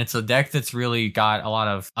there, and it's a deck that's really got a lot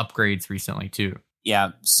of upgrades recently too.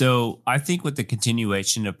 Yeah. So I think with the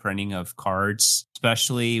continuation of printing of cards,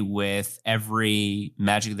 especially with every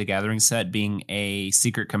Magic the Gathering set being a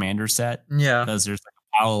secret commander set, because there's like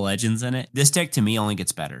a pile of legends in it, this deck to me only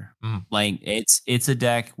gets better. Like it's a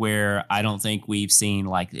deck where I don't think we've seen,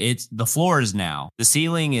 like, it's the floor is now. The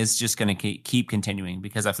ceiling is just going to keep continuing,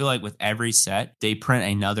 because I feel like with every set they print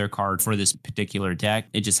another card for this particular deck.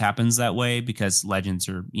 It just happens that way because legends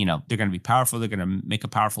are, they're going to be powerful. They're going to make a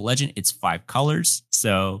powerful legend. It's 5 colors,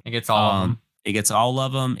 so it gets all of them. It gets all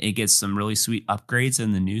of them. It gets some really sweet upgrades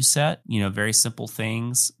in the new set, very simple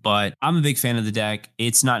things. But I'm a big fan of the deck.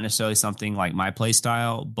 It's not necessarily something like my play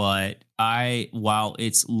style, but while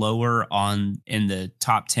it's lower in the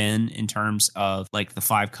top 10 in terms of like the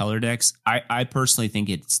 5 color decks, I personally think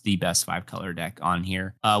it's the best 5 color deck on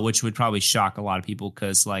here, which would probably shock a lot of people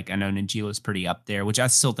because, like, I know Najeela's pretty up there, which I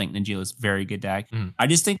still think Najeela's a very good deck. I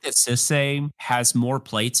just think that Sisay has more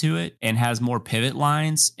play to it and has more pivot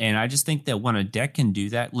lines. And I just think that when a deck can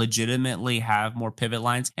do that, legitimately have more pivot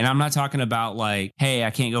lines. And I'm not talking about like, hey,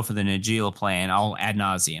 I can't go for the Najeela plan, I'll ad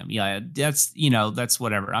nauseum. Yeah, that's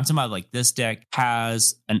whatever. I'm talking about like, this deck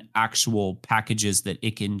has an actual packages that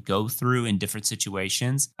it can go through in different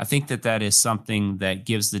situations. I think that is something that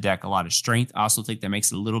gives the deck a lot of strength. I also think that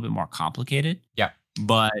makes it a little bit more complicated. Yeah.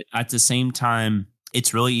 But at the same time,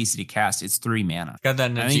 it's really easy to cast. It's 3 mana. It's got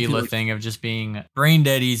that Najeela thing of just being brain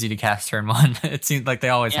dead easy to cast turn 1. It seems like they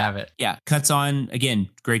always have it. Yeah. Cuts on, again,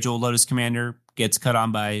 Great Jewel Lotus Commander, gets cut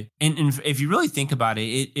on by, and if you really think about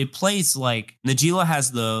it, it plays like Najeela has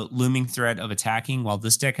the looming threat of attacking, while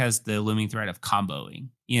this deck has the looming threat of comboing,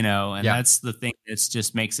 that's the thing that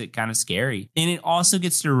just makes it kind of scary. And it also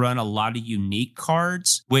gets to run a lot of unique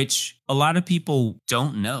cards, which a lot of people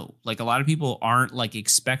don't know. Like, a lot of people aren't like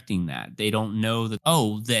expecting that. They don't know that,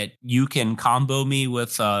 that you can combo me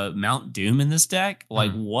with Mount Doom in this deck.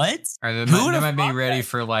 Like, what? Or they might be ready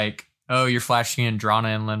for like, oh, you're flashing in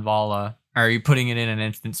Drana and Linvala. Or are you putting it in an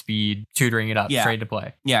instant speed, tutoring it up, straight to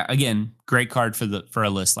play? Yeah, again, great card for a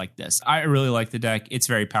list like this. I really like the deck. It's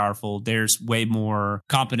very powerful. There's way more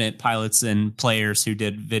competent pilots and players who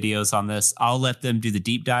did videos on this. I'll let them do the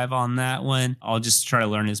deep dive on that one. I'll just try to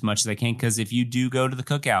learn as much as I can, because if you do go to the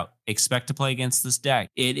cookout, expect to play against this deck.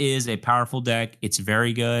 It is a powerful deck. It's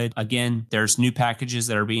very good. Again, there's new packages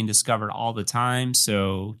that are being discovered all the time,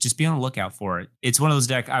 so just be on the lookout for it. It's one of those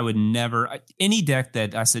decks I would never, any deck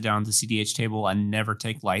that I sit down at the CDH table, I never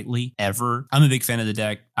take lightly, ever. I'm a big fan of the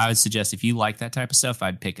deck. I would suggest if you like that type of stuff,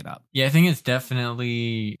 I'd pick it up. Yeah, I think it's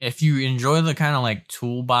definitely, if you enjoy the kind of like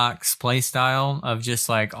toolbox play style of just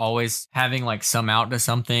like always having like some out to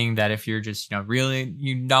something, that if you're just, really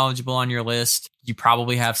knowledgeable on your list, you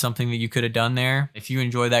probably have something that you could have done there. If you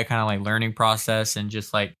enjoy that kind of like learning process and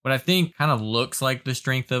just like what I think kind of looks like the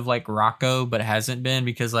strength of like Rocco, but hasn't been,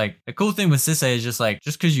 because like the cool thing with Sisay is just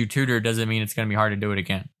because you tutor doesn't mean it's going to be hard to do it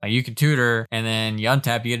again. Like, you can tutor and then you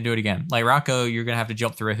untap, you get to do it again. Like Rocco, you're going to have to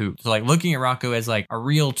jump through a hoop. So like looking at Rocco as like a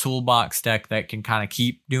real toolbox deck that can kind of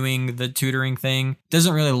keep doing the tutoring thing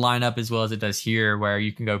doesn't really line up as well as it does here, where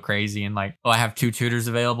you can go crazy and like, oh, I have 2 tutors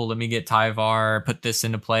available. Let me get Tyvar, put this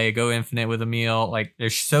into play, go infinite with Emil. Like,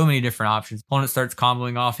 there's so many different options. Opponent starts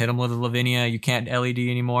comboing off, hit them with a Lavinia. You can't LED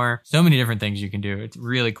anymore. So many different things you can do. It's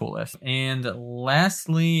really cool list. And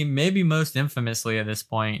lastly, maybe most infamously at this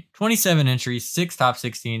point, 27 entries, 6 top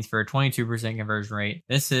 16s for a 22% conversion rate.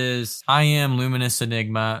 This is I Am Luminous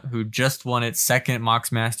Enigma, who just won its 2nd Mox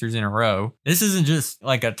Masters in a row. This isn't just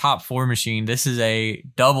like a top 4 machine. This is a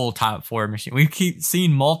double top 4 machine. We've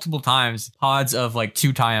seen multiple times pods of like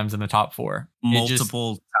 2 times in the top 4.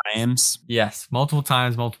 Multiple times. Yes, multiple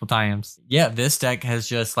times. Yeah, this deck has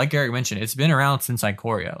just, like Eric mentioned, it's been around since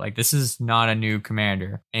Ikoria. Like, this is not a new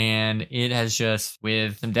commander. And it has just,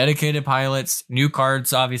 with some dedicated pilots, new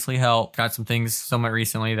cards obviously help. Got some things somewhat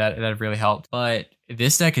recently that have really helped. But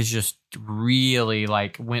this deck is just really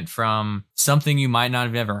like went from something you might not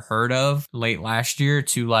have ever heard of late last year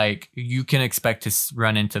to like you can expect to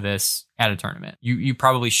run into this at a tournament. You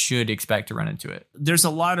probably should expect to run into it. There's a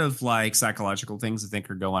lot of like psychological things I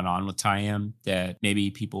think are going on with Tayam that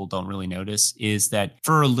maybe people don't really notice, is that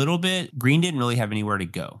for a little bit, green didn't really have anywhere to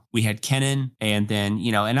go. We had Kennen, and then,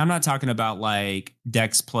 you know, and I'm not talking about like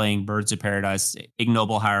decks playing Birds of Paradise,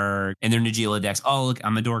 Ignoble Hierarch, and their Najeela decks. Oh, look,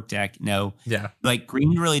 I'm a dork deck. No. Yeah. Like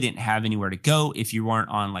green really didn't have anywhere to go if you weren't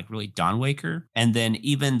on like really Dawnwaker. And then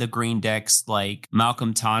even the green decks like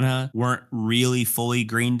Malcolm Tana weren't really fully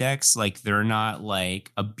green decks. Like they're not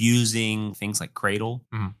like abusing things like Cradle.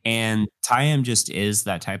 And Tayam just is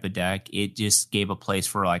that type of deck. It just gave a place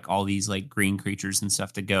for like all these like green creatures and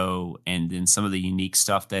stuff to go, and then some of the unique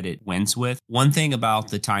stuff that it wins with. One thing about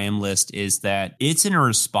the Tayam list is that it's in a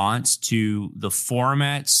response to the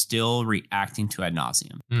format still reacting to ad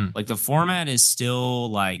nauseum. Like the format is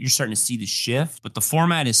still like, you're starting to see the shift, but the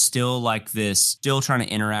format is still like this, still trying to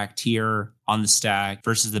interact here on the stack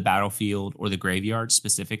versus the battlefield or the graveyard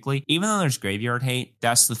specifically. Even though there's graveyard hate,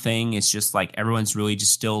 that's the thing. It's just like everyone's really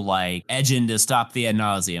just still like edging to stop the ad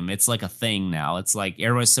nauseum. It's like a thing now. It's like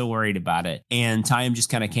everyone's so worried about it. And Tayam just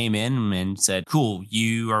kind of came in and said, cool,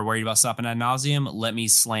 you are worried about stopping ad nauseum. Let me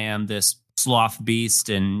slam this sloth beast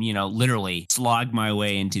and, you know, literally slog my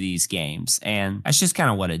way into these games. And that's just kind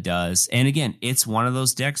of what it does. And again, it's one of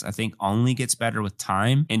those decks I think only gets better with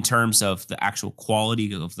time in terms of the actual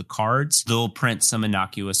quality of the cards. They'll print some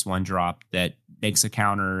innocuous one drop that makes a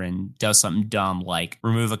counter and does something dumb like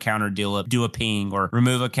remove a counter, do a ping, or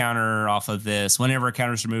remove a counter off of this. Whenever a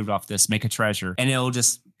counter is removed off this, make a treasure. And it'll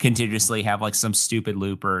just continuously have like some stupid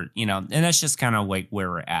loop, or, you know, and that's just kind of like where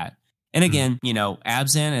we're at. And again, you know,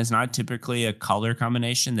 Abzan is not typically a color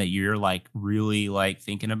combination that you're like really like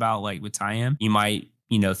thinking about like with Tayam. You might,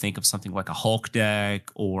 you know, think of something like a Hulk deck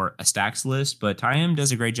or a Stacks list, but Tayam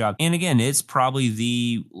does a great job. And again, it's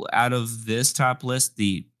probably out of this top list,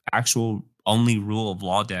 the actual only rule of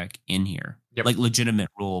law deck in here. Yep. Like legitimate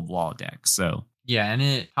rule of law deck. So yeah,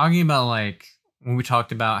 and talking about like when we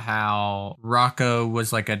talked about how Rocco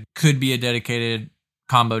was like could be a dedicated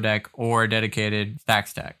combo deck or a dedicated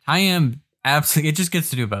stacks deck. Tayam absolutely, it just gets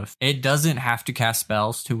to do both. It doesn't have to cast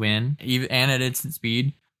spells to win, even and at instant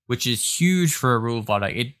speed, which is huge for a rule of law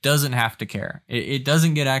deck. It doesn't have to care. It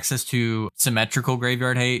doesn't get access to symmetrical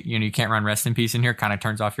graveyard hate. You know, you can't run Rest in Peace in here, kind of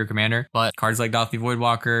turns off your commander. But cards like Dauthi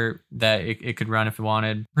Voidwalker that it could run if it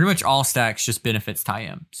wanted. Pretty much all stacks just benefits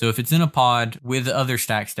Tayam. So if it's in a pod with other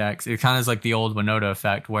stacks, it kind of is like the old Winota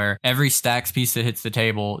effect, where every stacks piece that hits the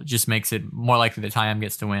table just makes it more likely that Tayam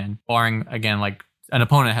gets to win. Barring, again, like an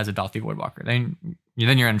opponent has a Dauthi Voidwalker.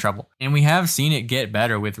 Then you're in trouble. And we have seen it get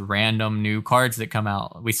better with random new cards that come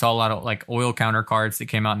out. We saw a lot of like oil counter cards that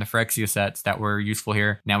came out in the Phyrexia sets that were useful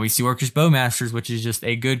here. Now we see Orcish Bowmasters, which is just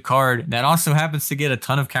a good card that also happens to get a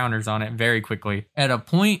ton of counters on it very quickly. At a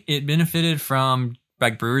point, it benefited from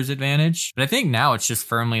like Brewer's Advantage, but I think now it's just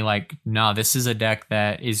firmly like, no, this is a deck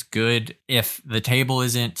that is good if the table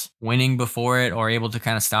isn't winning before it or able to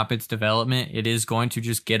kind of stop its development. It is going to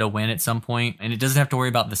just get a win at some point, and it doesn't have to worry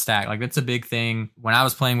about the stack. Like that's a big thing when I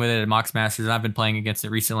was playing with it at Mox Masters, and I've been playing against it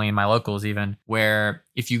recently in my locals even, where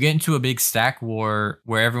if you get into a big stack war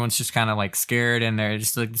where everyone's just kind of like scared and they're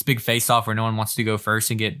just like this big face off where no one wants to go first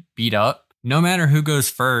and get beat up, no matter who goes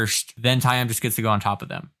first, then Tayam just gets to go on top of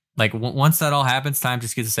them. Like once that all happens, Tayam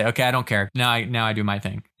just gets to say, okay, I don't care. Now I do my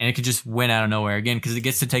thing. And it could just win out of nowhere again because it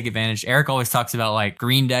gets to take advantage. Eric always talks about like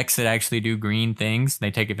green decks that actually do green things.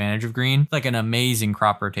 They take advantage of green. It's like an amazing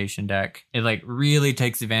crop rotation deck. It like really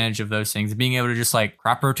takes advantage of those things. Being able to just like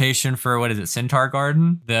crop rotation for, what is it, Centaur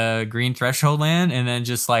Garden, the green threshold land, and then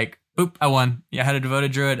just like, boop, I won. Yeah, I had a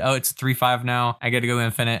Devoted Druid. Oh, it's 3/5 now. I get to go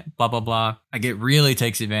infinite, blah, blah, blah. Like it really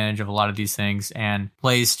takes advantage of a lot of these things and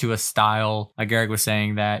plays to a style, like Eric was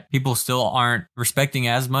saying, that people still aren't respecting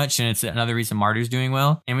as much. And it's another reason Mardu's doing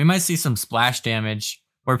well. And we might see some splash damage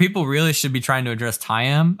where people really should be trying to address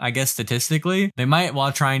Tayam, I guess statistically. They might,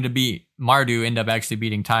 while trying to beat Mardu, end up actually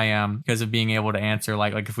beating Tayam because of being able to answer,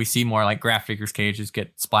 like if we see more like Graph Digger's Cages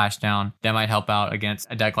get splashed down, that might help out against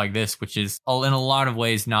a deck like this, which is in a lot of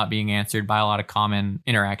ways not being answered by a lot of common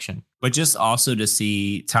interaction. But just also to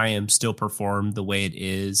see Tayam still perform the way it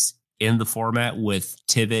is in the format with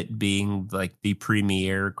Tivit being like the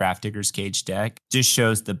premier Graph Digger's Cage deck just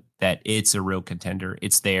shows the that it's a real contender.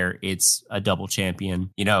 It's there. It's a double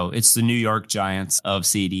champion. You know, it's the New York Giants of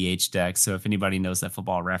CDH decks. So if anybody knows that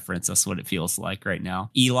football reference, that's what it feels like right now.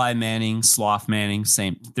 Eli Manning, Sloth Manning,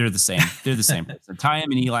 same. They're the same. They're the same. So Thyam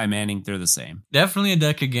and Eli Manning, they're the same. Definitely a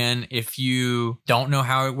deck again. If you don't know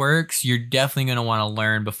how it works, you're definitely going to want to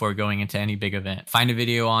learn before going into any big event. Find a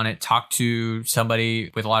video on it, talk to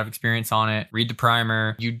somebody with a lot of experience on it, read the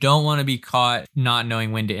primer. You don't want to be caught not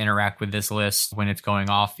knowing when to interact with this list when it's going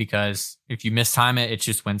off, because if you mistime it, it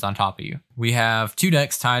just wins on top of you. We have 2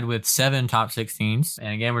 decks tied with 7 top 16s.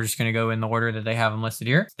 And again, we're just going to go in the order that they have them listed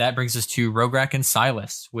here. That brings us to Rograk and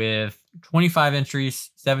Silas with 25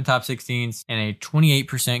 entries, 7 top 16s, and a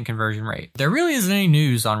 28% conversion rate. There really isn't any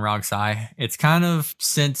news on Rogsai. It's kind of,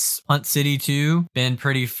 since Hunt City 2, been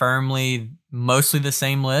pretty firmly mostly the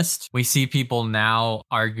same list. We see people now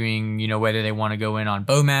arguing, you know, whether they want to go in on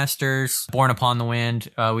Bowmasters. Born Upon the Wind,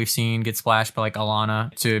 we've seen get splashed by like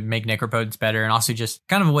Alana to make Necropotence better, and also just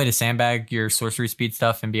kind of a way to sandbag your sorcery speed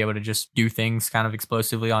stuff and be able to just do things kind of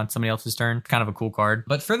explosively on somebody else's turn. Kind of a cool card.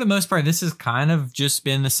 But for the most part, this has kind of just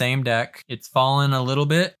been the same deck. It's fallen a little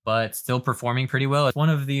bit, but still performing pretty well. It's one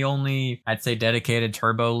of the only, I'd say, dedicated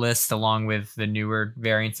turbo lists, along with the newer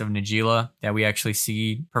variants of Najeela, that we actually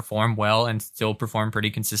see perform well and still perform pretty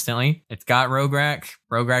consistently. It's got Rograk.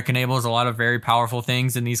 Rograk enables a lot of very powerful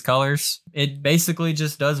things in these colors. It basically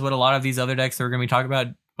just does what a lot of these other decks that we're going to be talking about,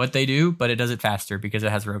 what they do, but it does it faster because it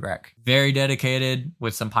has Rograk. Very dedicated,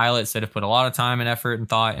 with some pilots that have put a lot of time and effort and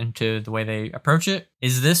thought into the way they approach it.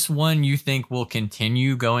 Is this one you think will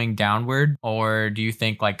continue going downward, or do you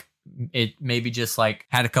think like it maybe just like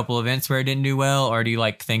had a couple events where it didn't do well, or do you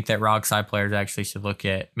like think that Rogsai players actually should look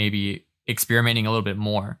at maybe experimenting a little bit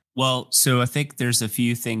more? Well, so I think there's a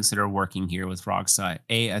few things that are working here with Rogsai.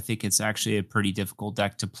 I think it's actually a pretty difficult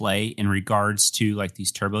deck to play in regards to like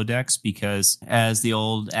these turbo decks, because as the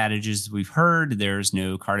old adages we've heard, there's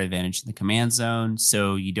no card advantage in the command zone.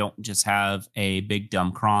 So you don't just have a big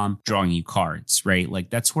dumb Crom drawing you cards, right? Like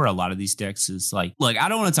that's where a lot of these decks is like, look, I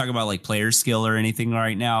don't want to talk about like player skill or anything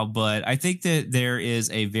right now, but I think that there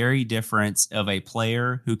is a very difference of a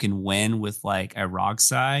player who can win with like a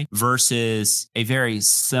Rogsai versus a very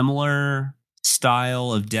similar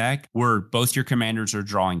style of deck where both your commanders are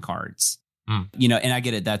drawing cards. You know, and I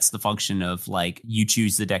get it. That's the function of like, you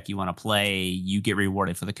choose the deck you want to play, you get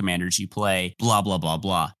rewarded for the commanders you play, blah, blah, blah,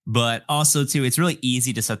 blah. But also too, it's really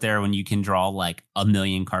easy to sit there when you can draw like a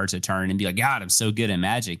million cards a turn and be like, God, I'm so good at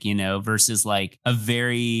Magic, you know, versus like a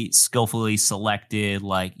very skillfully selected,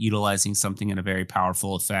 like utilizing something in a very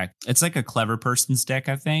powerful effect. It's like a clever person's deck,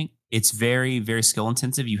 I think. It's very, very skill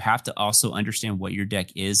intensive. You have to also understand what your deck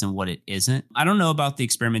is and what it isn't. I don't know about the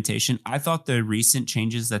experimentation. I thought the recent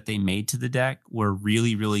changes that they made to the deck were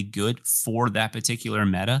really, really good for that particular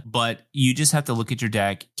meta. But you just have to look at your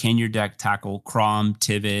deck. Can your deck tackle Crom,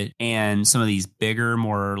 Tivit, and some of these bigger,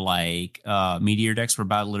 more like Meteor decks? We're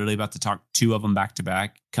literally about to talk 2 of them back to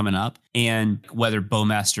back coming up, and whether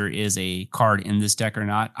Bowmaster is a card in this deck or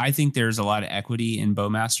not. I think there's a lot of equity in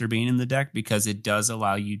Bowmaster being in the deck because it does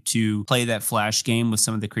allow you to play that flash game with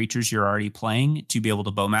some of the creatures you're already playing to be able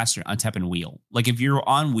to Bowmaster, untap, and wheel. Like if you're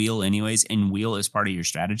on wheel anyways, and wheel is part of your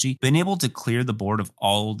strategy, being able to clear the board of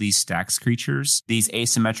all these stacks creatures, these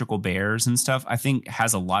asymmetrical bears and stuff, I think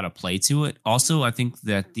has a lot of play to it. Also, I think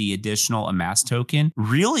that the additional Amass token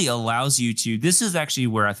really allows you to, this is actually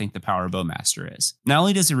where I think the power of Bowmaster is. Not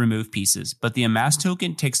only does it remove pieces, but the Amass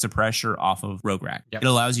token takes the pressure off of Rograk. Yep. It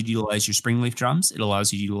allows you to utilize your Springleaf Drums. It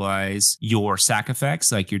allows you to utilize your sack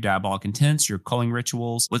effects like your Diabolic Intents, your Culling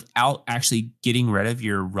Rituals, without actually getting rid of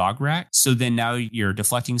your Rograk. So then now your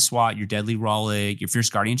Deflecting Swat, your Deadly Rollick, your Fierce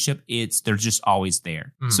Guardianship, they're just always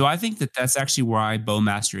there. So I think that that's actually why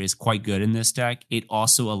Bowmaster is quite good in this deck. It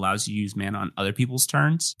also allows you to use mana on other people's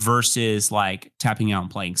turns versus like tapping out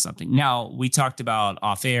and playing something. Now, we talked about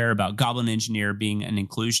off air about Goblin Engineer being an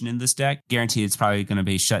inclusion in this deck. Guaranteed it's probably going to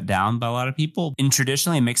be shut down by a lot of people. And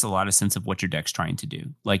traditionally, it makes a lot of sense of what your deck's trying to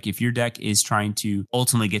do. Like if your deck is trying to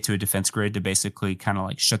ultimately get to a defense grid to basically kind of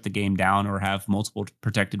like shut the game down or have multiple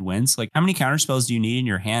protected wins, like how many counter spells do you need in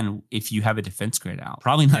your hand if you have a defense grid out?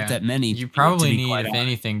 Probably not that many. You probably need, if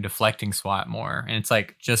anything, Deflecting Swat more. And it's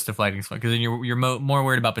like just Deflecting Swat, because then you're more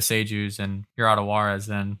worried about Besejus and your Otawaras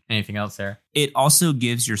than anything else there. It also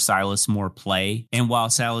gives your Silas more play. And while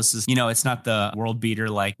Silas is, it's not the world beater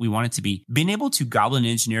like we want it to be, being able to Goblin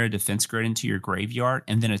Engineer a defense grid into your graveyard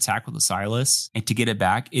and then attack with a Silas and to get it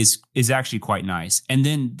back is actually quite nice. And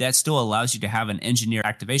then that still allows you to have an engineer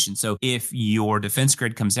activation. So if your defense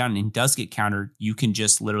grid comes down and does get countered, you can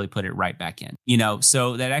just literally put it right back in.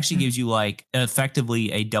 So that actually gives you like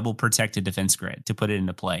effectively a double protected defense grid to put it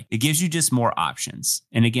into play. It gives you just more options.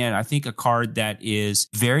 And again, I think a card that is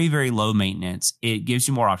very, very low maintenance, it gives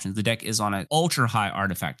you more options. The deck is on an ultra high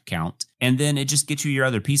artifact count. And then it just gets you your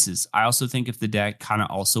other pieces. I also think if the deck kind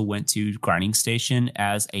of also went to Grinding Station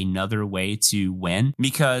as another way to win,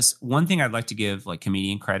 because one thing I'd like to give like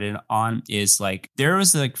Comedian credit on is like there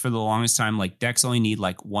was like for the longest time, like decks only need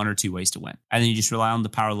like one or two ways to win. And then you just rely on the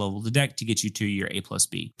power level of the deck to get you to your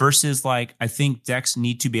A+B. Versus like I think decks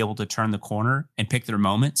need to be able to turn the corner and pick their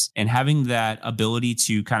moments. And having that ability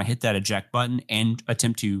to kind of hit that eject button and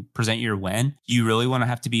attempt to present your win, you really want to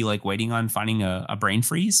have to be like waiting on finding a brain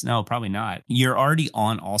freeze? No, probably not. You're already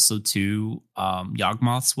on also to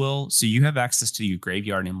Yawgmoth's Will, so you have access to your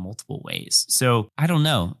graveyard in multiple ways. So I don't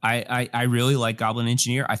know. I really like Goblin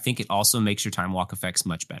Engineer. I think it also makes your Time Walk effects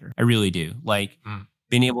much better. I really do. Like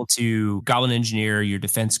being able to Goblin Engineer your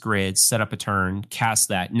defense grid, set up a turn, cast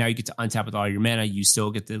that. Now you get to untap with all your mana. You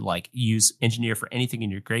still get to like use Engineer for anything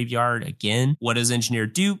in your graveyard. Again, what does Engineer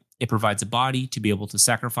do? It provides a body to be able to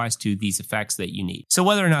sacrifice to these effects that you need. So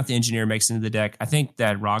whether or not the Engineer makes it into the deck, I think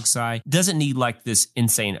that Rogsai doesn't need like this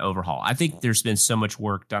insane overhaul. I think there's been so much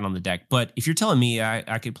work done on the deck. But if you're telling me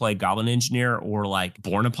I could play Goblin Engineer or like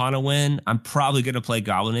Born Upon a Win, I'm probably going to play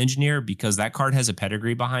Goblin Engineer because that card has a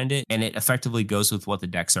pedigree behind it and it effectively goes with what the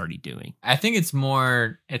deck's already doing. I think it's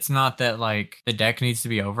not that like the deck needs to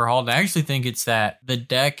be overhauled. I actually think it's that the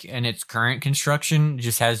deck and its current construction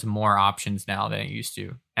just has more options now than it used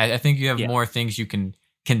to. I think you have more things you can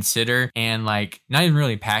consider, and like not even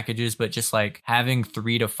really packages, but just like having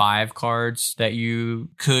 3 to 5 cards that you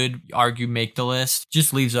could argue make the list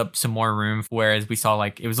just leaves up some more room. Whereas we saw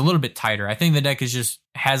like it was a little bit tighter. I think the deck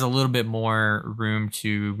has a little bit more room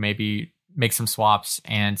to maybe make some swaps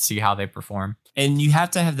and see how they perform. And you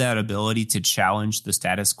have to have that ability to challenge the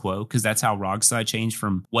status quo, because that's how Rogsai changed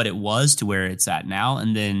from what it was to where it's at now.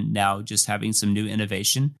 And then now just having some new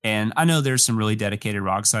innovation. And I know there's some really dedicated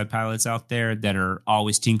Rogsai pilots out there that are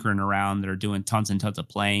always tinkering around, that are doing tons and tons of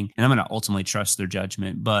playing. And I'm going to ultimately trust their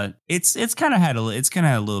judgment. But it's kind of had a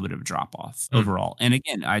little bit of a drop off overall. And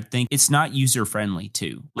again, I think it's not user friendly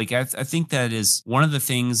too. Like I think that is one of the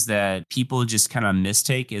things that people just kind of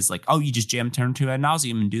mistake is like, oh, you just jam turn 2 ad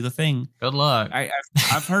nauseum and do the thing. Good luck.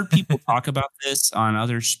 I've heard people talk about this on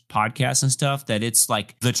other podcasts and stuff, that it's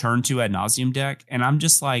like the turn 2 ad nauseum deck. And I'm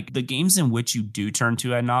just like, the games in which you do turn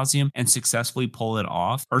 2 ad nauseum and successfully pull it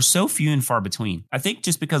off are so few and far between. I think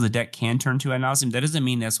just because the deck can turn 2 ad nauseum, that doesn't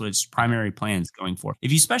mean that's what its primary plan is going for.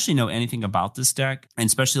 If you especially know anything about this deck, and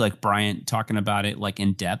especially like Bryant talking about it like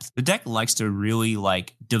in depth, the deck likes to really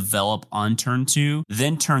like develop on turn 2,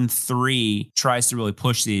 then turn 3 tries to really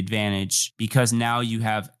push the advantage, because now you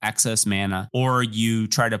have excess mana, or you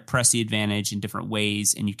try to press the advantage in different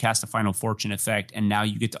ways and you cast a Final Fortune effect, and now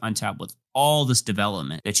you get to untap with all this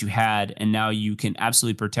development that you had, and now you can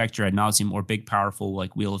absolutely protect your ad nauseum or big powerful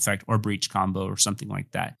like wheel effect or breach combo or something like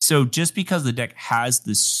that. So just because the deck has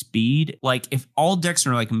the speed, like if all decks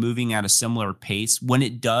are like moving at a similar pace, when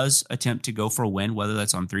it does attempt to go for a win, whether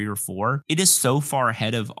that's on 3 or 4, it is so far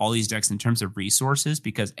ahead of all these decks in terms of resources,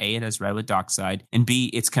 because A, it has red with Dockside, and B,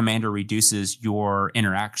 its commander reduces your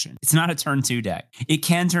interaction. It's not a turn 2 deck. It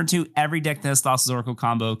can turn 2. Every deck that has Thassa's Oracle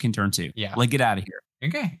combo can turn 2. Yeah. Like, get out of here.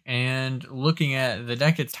 Okay, and looking at the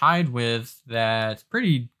deck it's tied with, that's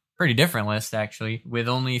pretty different list actually, with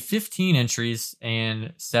only 15 entries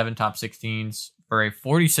and 7 top 16s for a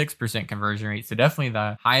 46% conversion rate. So definitely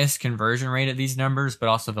the highest conversion rate at these numbers, but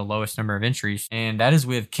also the lowest number of entries. And that is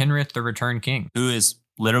with Kenrith the Return King, who is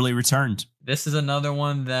literally returned. This is another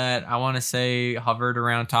one that I want to say hovered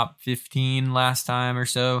around top 15 last time or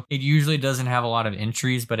so. It usually doesn't have a lot of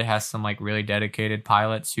entries, but it has some like really dedicated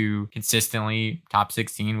pilots who consistently top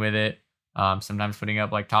 16 with it. Sometimes putting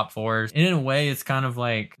up like top 4s. And in a way, it's kind of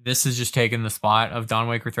like this is just taking the spot of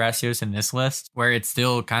Dawnwaker Thrasios in this list, where it's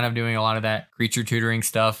still kind of doing a lot of that creature tutoring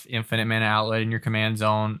stuff, infinite mana outlet in your command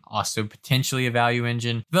zone, also potentially a value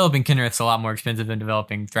engine. Developing Kenrith's a lot more expensive than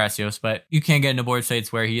developing Thrasios, but you can get into board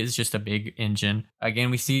states where he is just a big engine.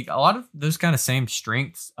 Again, we see a lot of those kind of same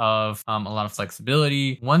strengths of a lot of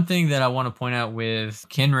flexibility. One thing that I want to point out with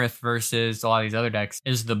Kenrith versus a lot of these other decks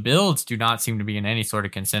is the builds do not seem to be in any sort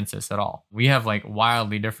of consensus at all. all. We have like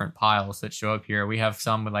wildly different piles that show up here. We have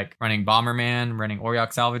some with like running Bomberman, running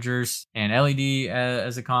Oriok Salvagers, and LED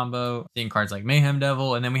as a combo, seeing cards like Mayhem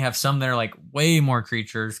Devil. And then we have some that are like way more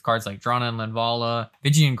creatures, cards like Drana and Linvala,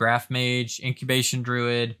 Vigian Graph Mage, Incubation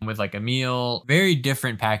Druid with like Emil. Very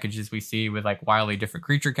different packages we see with like wildly different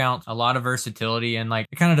creature counts, a lot of versatility, and like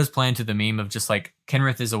it kind of does play into the meme of just like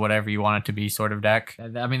Kenrith is a whatever you want it to be sort of deck.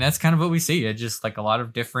 I mean, that's kind of what we see. It's just like a lot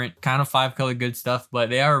of different kind of 5-color good stuff, but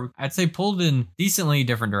they are, I'd say, pulled in decently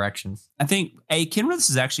different directions. I think Kenrith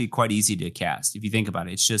is actually quite easy to cast. If you think about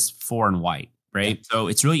it, it's just 4 and white. Right. Yeah. So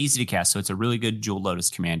it's really easy to cast. So it's a really good Jewel Lotus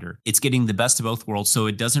commander. It's getting the best of both worlds. So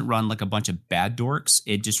it doesn't run like a bunch of bad dorks.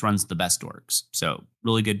 It just runs the best dorks. So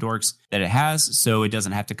really good dorks that it has. So it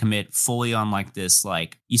doesn't have to commit fully on like this,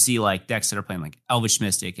 like you see like decks that are playing like Elvish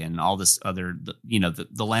Mystic and all this other,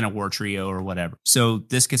 the Lana War trio or whatever. So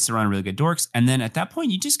this gets to run really good dorks. And then at that point,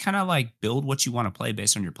 you just kind of like build what you want to play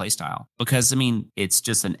based on your play style. Because I mean, it's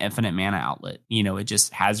just an infinite mana outlet. It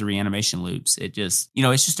just has reanimation loops. It just,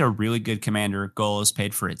 it's just a really good commander. Golos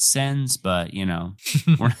paid for its sins, but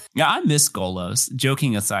I miss Golos.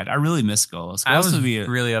 Joking aside, I really miss Golos. I was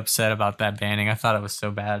really upset about that banning. I thought it was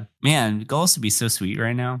so bad. Man, Golos would be so sweet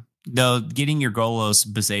right now. Though getting your Golos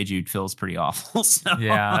Beseju'd feels pretty awful. So.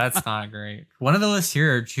 Yeah, that's not great. One of the lists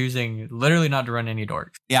here are choosing literally not to run any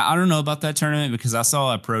dorks. Yeah, I don't know about that tournament because I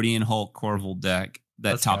saw a Protean Hulk Corval deck.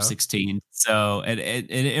 Let's top go. 16. So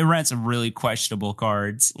it ran some really questionable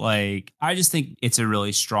cards. Like, I just think it's a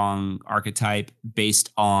really strong archetype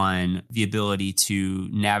based on the ability to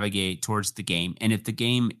navigate towards the game. And if the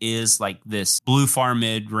game is like this blue farm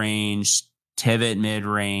mid-range, Tivit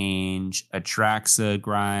mid-range, Atraxa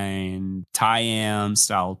grind, Tyam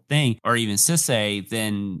style thing, or even Sisay,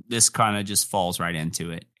 then this kind of just falls right into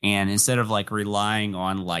it. And instead of like relying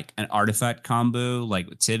on like an artifact combo like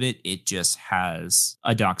with Tivit, it just has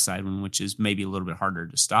a Dockside one, which is maybe a little bit harder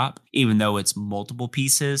to stop. Even though it's multiple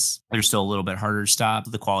pieces, they're still a little bit harder to stop.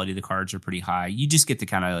 The quality of the cards are pretty high. You just get to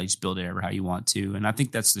kind of like just build it ever how you want to. And I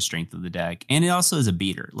think that's the strength of the deck. And it also is a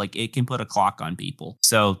beater. Like it can put a clock on people.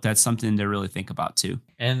 So that's something to really think about too.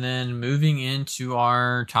 And then moving into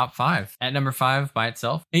our top 5. At number 5 by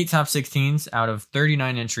itself, 8 top 16s out of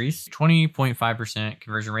 39 entries, 20.5%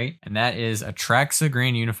 conversion rate, and that is Atraxa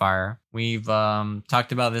Grand Unifier. We've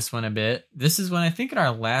talked about this one a bit. This is one I think in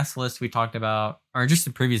our last list we talked about, or just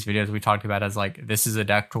the previous videos we talked about as like, this is a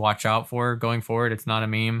deck to watch out for going forward. It's not a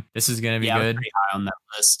meme. This is going to be good. I'm pretty high on that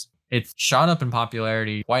list. It's shot up in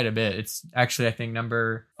popularity quite a bit. It's actually, I think,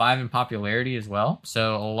 number 5 in popularity as well.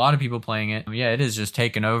 So a lot of people playing it. Yeah, it is just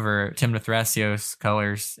taken over Tymna Thrasios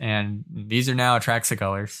colors, and these are now Atraxa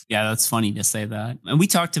colors. Yeah, that's funny to say that. And we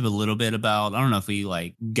talked a little bit about, I don't know if we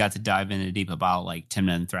like got to dive into deep about like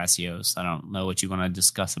Tymna and Thrasios. I don't know what you want to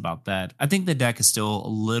discuss about that. I think the deck is still a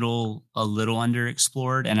little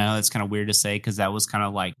underexplored, and I know it's kind of weird to say because that was kind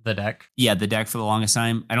of like the deck. Yeah, the deck for the longest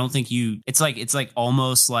time. I don't think it's like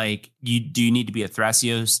almost like do you need to be a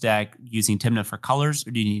Thrasios deck using Tymna for colors,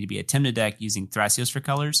 or do you need to be a Tymna deck using Thrasios for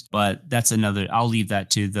colors? But that's I'll leave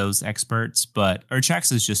that to those experts. But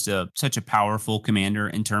Atraxa is just such a powerful commander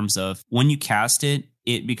in terms of when you cast it,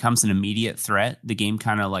 it becomes an immediate threat. The game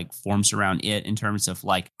kind of like forms around it in terms of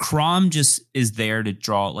like Crom just is there to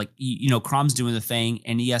draw, like, Crom's doing the thing.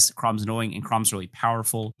 And yes, Crom's annoying and Crom's really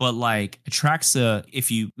powerful. But like Atraxa,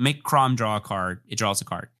 if you make Crom draw a card, it draws a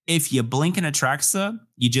card. If you blink an Atraxa,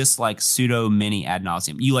 you just like pseudo mini ad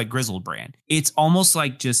nauseum. You like Griselbrand. It's almost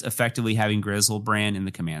like just effectively having Griselbrand in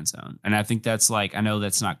the command zone. And I think that's like, I know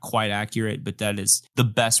that's not quite accurate, but that is the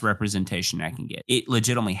best representation I can get. It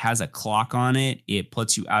legitimately has a clock on it. It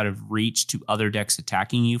puts you out of reach to other decks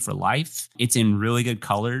attacking you for life. It's in really good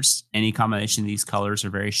colors. Any combination of these colors are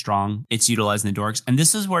very strong. It's utilizing the dorks. And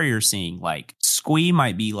this is where you're seeing like Squee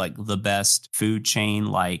might be like the best food chain,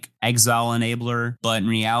 like exile enabler, but in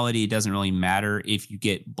reality, it doesn't really matter if you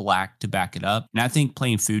get black to back it up. And I think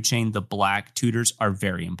playing food chain, the black tutors are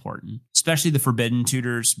very important, especially the forbidden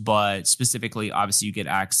tutors, but specifically, obviously, you get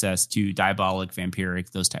access to diabolic,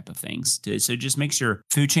 vampiric, those type of things. So just make sure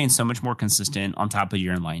food chain's so much more consistent on top of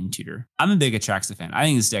your enlightened tutor. I'm a big Atraxa fan. I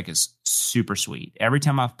think this deck is super sweet. Every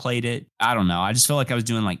time I've played it, I don't know. I just felt like I was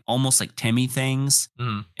doing like almost like Timmy things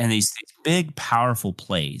and these big, powerful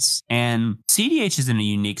plays. And CDH is in a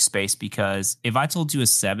unique space because if I told you a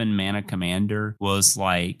 7 mana commander was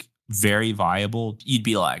like very viable, you'd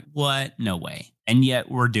be like, what? No way. And yet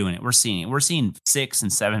we're doing it. We're seeing it. We're seeing 6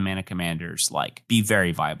 and 7 mana commanders like be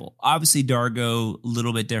very viable. Obviously, Dargo, a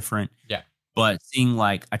little bit different. Yeah. But seeing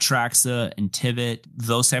like Atraxa and Tivit,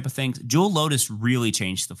 those type of things, Jewel Lotus really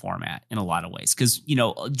changed the format in a lot of ways. Because,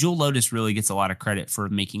 Jewel Lotus really gets a lot of credit for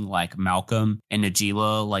making like Malcolm and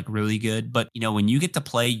Najila like really good. But, when you get to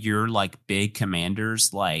play your like big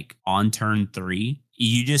commanders like on turn 3,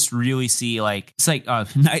 you just really see like, it's like,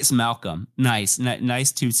 nice Malcolm, nice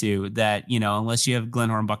 2/2 that, unless you have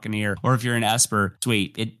Glenhorn Buccaneer or if you're an Esper,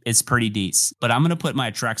 sweet, it's pretty decent. But I'm going to put my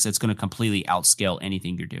Atraxa that's going to completely outscale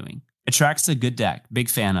anything you're doing. Atraxa a good deck. Big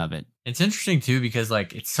fan of it. It's interesting too because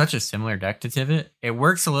like it's such a similar deck to Tivit. It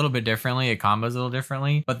works a little bit differently, it combos a little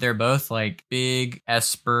differently, but they're both like big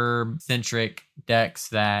Esper centric decks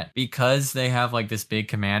that because they have like this big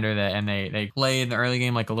commander that and they play in the early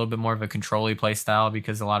game like a little bit more of a control-y play style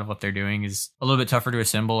because a lot of what they're doing is a little bit tougher to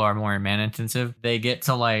assemble or more mana intensive. They get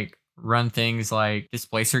to like run things like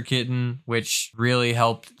Displacer Kitten, which really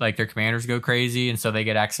helped like their commanders go crazy, and so they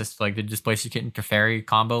get access to like the Displacer Kitten Teferi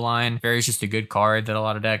combo line. Teferi's just a good card that a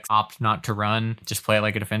lot of decks opt not to run. Just play it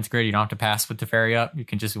like a defense grid. You don't have to pass with Teferi up. You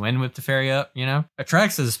can just win with Teferi up,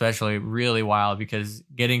 Atraxa is especially really wild because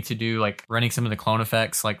getting to do like running some of the clone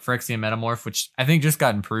effects like Phyrexian Metamorph, which I think just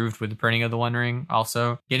got improved with the printing of the One Ring,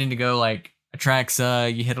 also getting to go like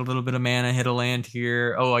Atraxa, you hit a little bit of mana, hit a land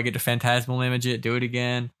here. Oh, I get to Phantasmal Image it, do it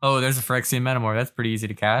again. Oh, there's a Phyrexian Metamorph. That's pretty easy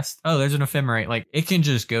to cast. Oh, there's an Ephemerate. Like, it can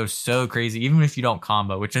just go so crazy, even if you don't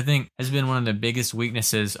combo, which I think has been one of the biggest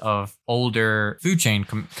weaknesses of older food chain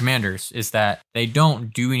commanders is that they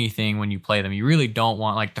don't do anything when you play them. You really don't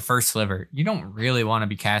want, like, the first sliver. You don't really want to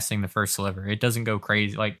be casting the first sliver. It doesn't go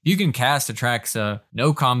crazy. Like, you can cast Atraxa,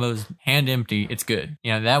 no combos, hand empty. It's good.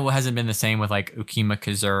 That hasn't been the same with, like, Ukima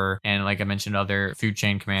Kazur and, like I mentioned, other food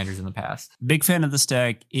chain commanders in the past. Big fan of this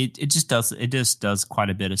deck. It just does quite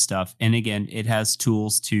a bit of stuff. And again, it has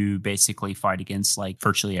tools to basically fight against like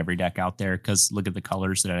virtually every deck out there because look at the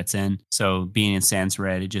colors that it's in. So being in Sans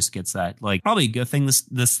Red, it just gets that like probably a good thing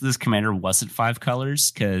this commander wasn't 5 colors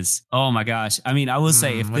because oh my gosh. I mean, I will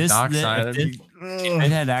say if it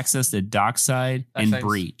had access to Dockside and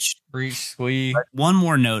Breach. Squee. One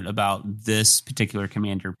more note about this particular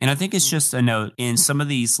commander, and I think it's just a note in some of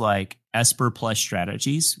these like Esper plus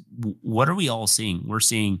strategies. What are we all seeing? We're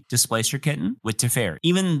seeing Displacer Kitten with Teferi.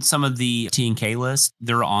 Even some of the T and K list,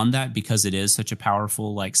 they're on that because it is such a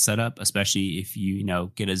powerful like setup, especially if you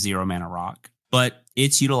get a 0 mana rock. But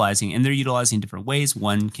it's they're utilizing different ways.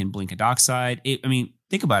 One can blink a Dockside.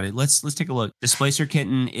 Think about it. Let's take a look. Displacer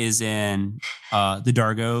Kitten is in the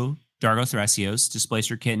Dargo Thrasios,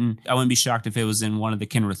 Displacer Kitten. I wouldn't be shocked if it was in one of the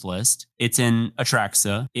Kenrith list. It's in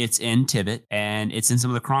Atraxa, it's in Tivit, and it's in some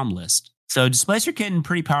of the Crom list. So Displacer Kitten,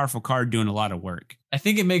 pretty powerful card doing a lot of work. I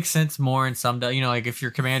think it makes sense more in some, like if your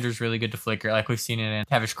commander's really good to flicker, like we've seen it in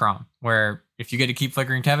Tevesh Crom, where if you get to keep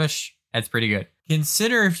flickering Tevesh, that's pretty good.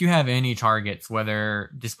 Consider if you have any targets,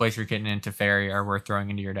 whether Displacer Kitten and Teferi are worth throwing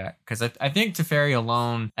into your deck. Because I think Teferi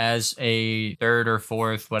alone as a 3rd or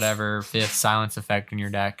 4th, whatever, 5th silence effect in your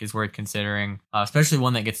deck is worth considering. Especially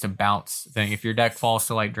one that gets to bounce thing. If your deck falls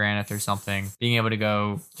to like Drannith or something, being able to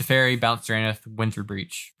go Teferi, bounce Drannith, win through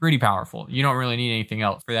Breach. Pretty powerful. You don't really need anything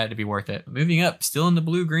else for that to be worth it. Moving up, still in the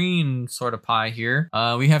blue-green sort of pie here,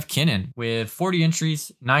 we have Kinnan with 40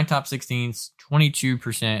 entries, 9 top 16s,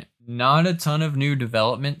 22%. Not a ton of new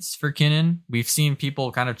developments for Kinnan. We've seen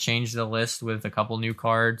people kind of change the list with a couple new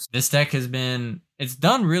cards. This deck it's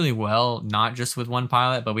done really well, not just with one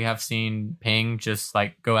pilot, but we have seen Ping just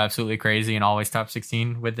like go absolutely crazy and always top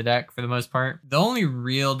 16 with the deck for the most part. The only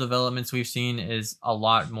real developments we've seen is a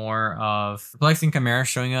lot more of Perplexing Chimera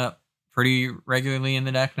showing up pretty regularly in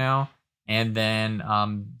the deck now. And then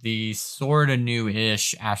the sort of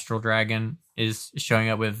new-ish Astral Dragon is showing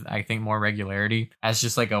up with, I think, more regularity as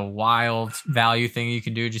just like a wild value thing you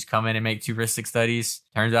can do. Just come in and make 2 Rhystic Studies.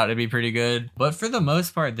 Turns out to be pretty good. But for the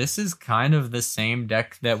most part, this is kind of the same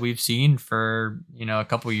deck that we've seen for, a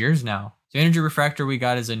couple years now. So Energy Refractor we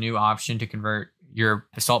got as a new option to convert your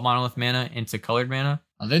Assault Monolith mana into colored mana.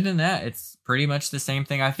 Other than that, it's pretty much the same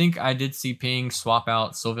thing. I think I did see Ping swap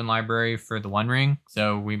out Sylvan Library for the One Ring,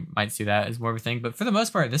 so we might see that as more of a thing. But for the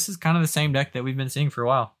most part, this is kind of the same deck that we've been seeing for a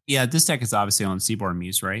while. Yeah, this deck is obviously on Seaborn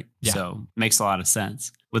Muse, right? Yeah. So makes a lot of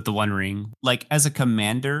sense with the One Ring. Like as a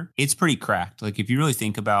commander, it's pretty cracked. Like if you really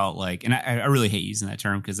think about like, and I really hate using that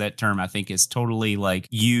term because that term I think is totally like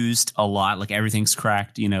used a lot. Like everything's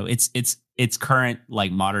cracked. It's current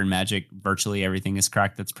like modern Magic. Virtually everything is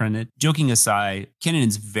cracked that's printed. Joking aside,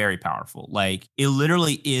 Kinnan's very powerful. Like it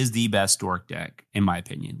literally is the best dork deck, in my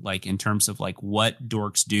opinion, like in terms of like what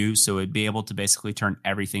dorks do. So it'd be able to basically turn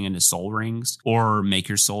everything into soul rings or make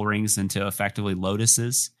your soul rings into effectively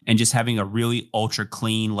lotuses, and just having a really ultra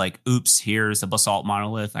clean, like, oops, here's a basalt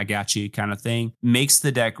monolith, I got you kind of thing, makes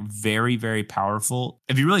the deck very, very powerful.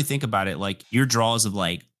 If you really think about it, like your draws of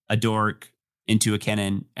like a dork into a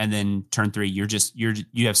Kennen, and then turn 3,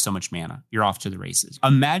 you have so much mana. You're off to the races.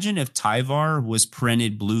 Imagine if Tyvar was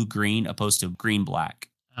printed blue-green opposed to green-black.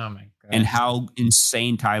 Oh my god. And how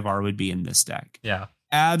insane Tyvar would be in this deck. Yeah.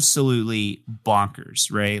 Absolutely bonkers,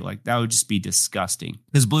 right? Like that would just be disgusting.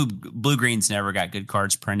 Because blue-greens never got good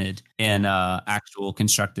cards printed in actual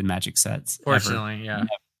constructed Magic sets. Fortunately, ever. yeah.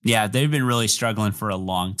 Yeah, they've been really struggling for a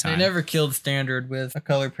long time. They never killed Standard with a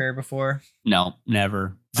color pair before. No,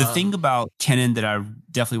 never. The thing about Kennen that I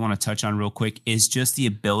definitely want to touch on real quick is just the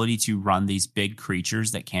ability to run these big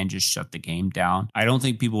creatures that can just shut the game down. I don't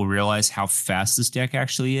think people realize how fast this deck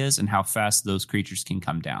actually is and how fast those creatures can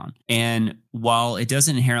come down. And while it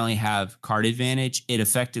doesn't inherently have card advantage, it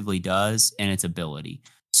effectively does in its ability.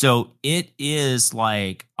 So it is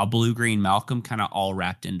like a blue-green Malcolm kind of all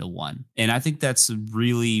wrapped into one. And I think that's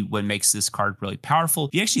really what makes this card really powerful.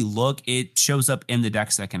 If you actually look, it shows up in the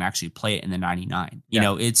decks that can actually play it in the 99. You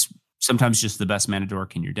know, it's sometimes just the best mana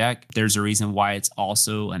dork in your deck. There's a reason why it's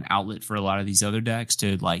also an outlet for a lot of these other decks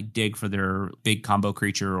to like dig for their big combo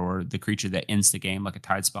creature or the creature that ends the game, like a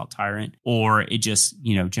Tidespout Tyrant, or it just,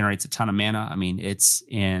 you know, generates a ton of mana. I mean, it's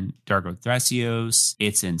in Dargo Thrasios,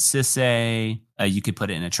 it's in Sisay, you could put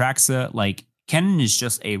it in Atraxa. Like Kennen is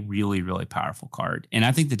just a really, really powerful card. And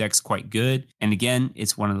I think the deck's quite good. And again,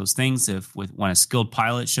 it's one of those things when a skilled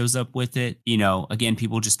pilot shows up with it, you know, again,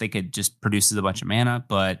 people just think it just produces a bunch of mana.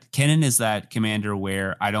 But Kennen is that commander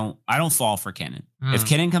where I don't fall for Kennen. If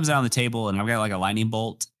Kennen comes out on the table and I've got like a lightning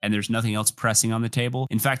bolt and there's nothing else pressing on the table,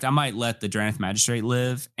 in fact, I might let the Drannith Magistrate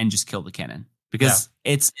live and just kill the Kennen. Because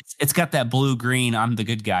it's got that blue-green, I'm the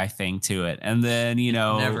good guy thing to it. And then, you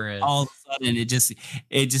know, all of a sudden it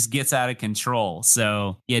just gets out of control.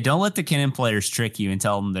 So, yeah, don't let the Kennen players trick you and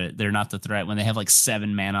tell them that they're not the threat when they have like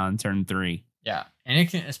 7 mana on turn 3. Yeah, and it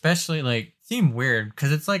can especially like seem weird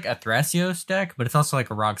because it's like a Thrasios deck, but it's also like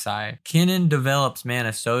a Roxai. Kennen develops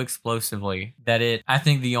mana so explosively that I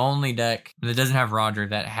think the only deck that doesn't have Roger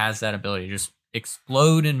that has that ability to just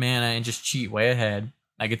explode in mana and just cheat way ahead.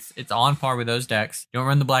 Like it's on par with those decks. You don't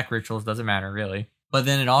run the black rituals, doesn't matter really. But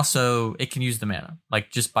then it can use the mana,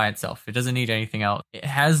 like just by itself. It doesn't need anything else. It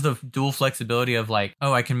has the dual flexibility of like,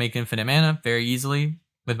 oh, I can make infinite mana very easily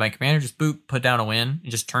with my commander. Just boop, put down a win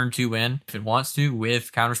and just turn 2 win if it wants to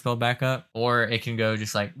with counterspell backup. Or it can go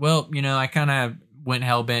just like, well, you know, I kind of went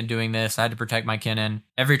hellbent doing this. I had to protect my Kennen.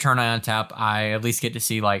 Every turn I untap, I at least get to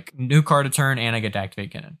see like new card a turn and I get to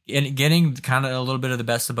activate Kennen. And getting kind of a little bit of the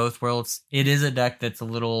best of both worlds. It is a deck that's a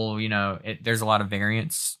little, you know, there's a lot of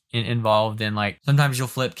variance involved in like sometimes you'll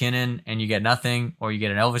flip Kennen and you get nothing, or you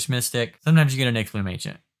get an Elvish Mystic. Sometimes you get an Nyxbloom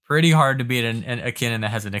Ancient. Pretty hard to beat a Kennen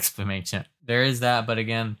that has an Nyxbloom Ancient. There is that, but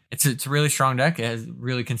again, it's a really strong deck. It has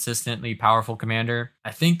really consistently powerful commander.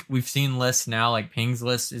 I think we've seen lists now, like Ping's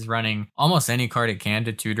list is running almost any card it can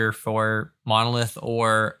to tutor for Monolith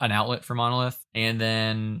or an outlet for Monolith, and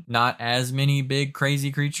then not as many big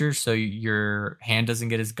crazy creatures, so your hand doesn't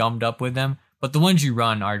get as gummed up with them. But the ones you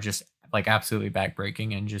run are just like absolutely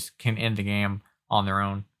backbreaking and just can end the game on their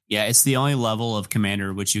own. Yeah, it's the only level of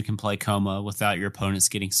commander which you can play Coma without your opponents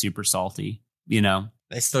getting super salty, you know?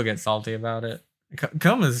 They still get salty about it.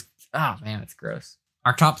 Coma's, oh man, it's gross.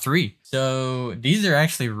 Our top 3. So these are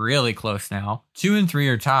actually really close now. 2 and 3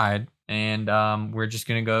 are tied, and we're just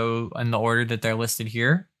going to go in the order that they're listed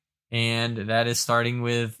here. And that is starting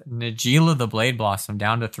with Najeela the Blade Blossom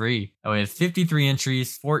down to 3 with 53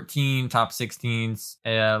 entries, 14 top 16s,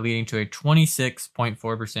 leading to a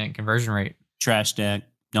 26.4% conversion rate. Trash deck.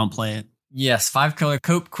 Don't play it. Yes, 5-color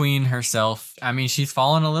Cope Queen herself. I mean, she's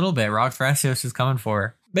fallen a little bit. Rog Thrasios is coming for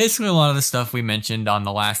her. Basically, a lot of the stuff we mentioned on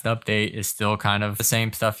the last update is still kind of the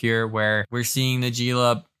same stuff here, where we're seeing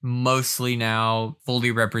Najeela mostly now fully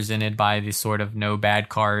represented by the sort of no bad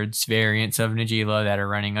cards variants of Najeela that are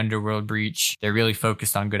running Underworld Breach. They're really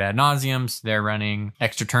focused on good ad nauseums. They're running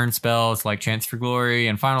extra turn spells like Chance for Glory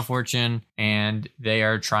and Final Fortune, and they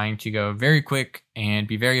are trying to go very quick and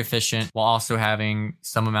be very efficient while also having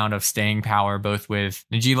some amount of staying power, both with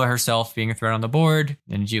Najeela herself being a threat on the board,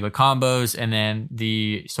 the Najeela combos, and then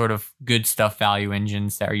the sort of good stuff value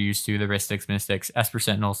engines that are used to the Ristics, Mystics, Esper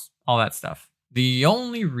Sentinels, all that stuff. The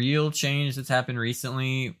only real change that's happened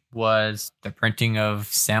recently was the printing of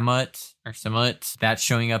Samut. That's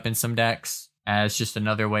showing up in some decks. as just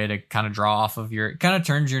another way to kind of draw off of it kind of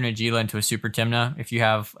turns your Najeela into a super Tymna if you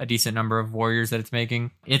have a decent number of warriors that it's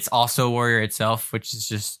making. It's also a warrior itself, which is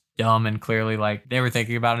just dumb, and clearly like they were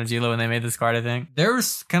thinking about Najeela when they made this card. I think there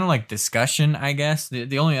was kind of like discussion, I guess.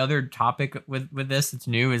 The only other topic with this that's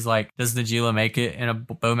new is like, does Najeela make it in a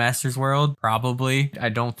Bowmasters world? Probably. I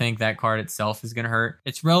don't think that card itself is going to hurt.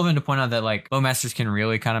 It's relevant to point out that like Bowmasters can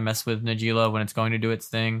really kind of mess with Najeela when it's going to do its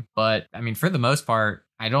thing, but I mean, for the most part,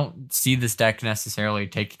 I don't see this deck necessarily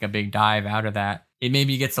taking a big dive out of that. It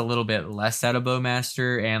maybe gets a little bit less out of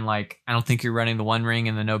Bowmaster, and like I don't think you're running the One Ring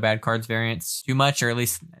and the no bad cards variants too much, or at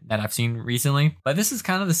least that I've seen recently. But this is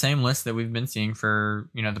kind of the same list that we've been seeing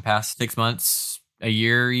for, the past 6 months, a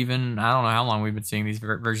year even. I don't know how long we've been seeing these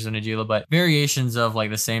versions of Najeela, but variations of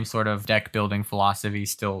like the same sort of deck building philosophy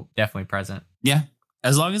still definitely present. Yeah.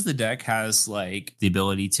 As long as the deck has like the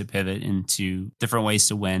ability to pivot into different ways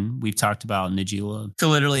to win. We've talked about Najeela to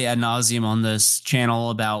literally ad nauseum on this channel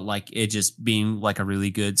about like it just being like a really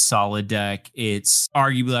good solid deck. It's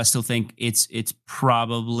arguably, I still think it's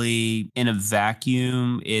probably in a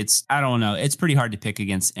vacuum. I don't know. It's pretty hard to pick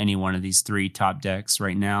against any one of these 3 top decks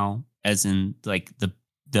right now, as in like the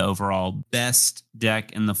overall best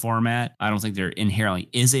deck in the format. I don't think there inherently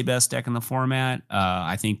is a best deck in the format.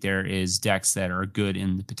 I think there is decks that are good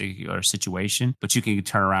in the particular situation, but you can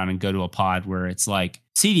turn around and go to a pod where it's like,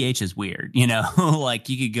 CDH is weird, like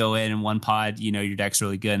you could go in one pod, your deck's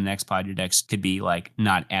really good, and the next pod, your decks could be like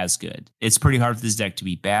not as good. It's pretty hard for this deck to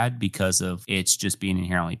be bad because of it's just being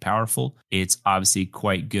inherently powerful. It's obviously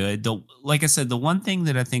quite good. Like I said, the one thing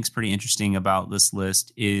that I think is pretty interesting about this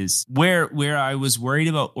list is where I was worried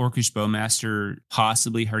about Orcish Bowmaster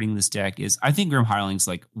possibly hurting this deck is I think Grim Hireling's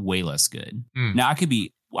like way less good. Now I could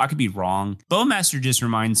be wrong. Bowmaster just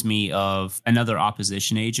reminds me of another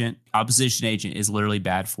opposition agent. Opposition agent is literally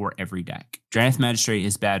bad for every deck. Drannith Magistrate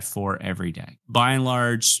is bad for every deck. By and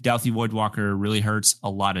large, Dauthi Voidwalker really hurts a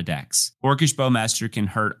lot of decks. Orcish Bowmaster can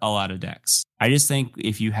hurt a lot of decks. I just think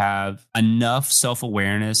if you have enough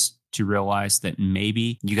self-awareness to realize that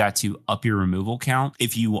maybe you got to up your removal count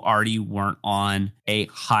if you already weren't on a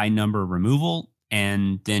high number removal,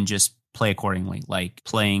 and then just play accordingly, like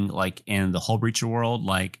playing like in the Hullbreacher world,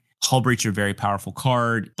 like Hullbreacher, very powerful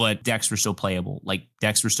card, but decks were still playable. Like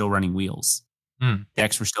decks were still running wheels.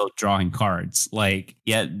 Decks were still drawing cards. Like,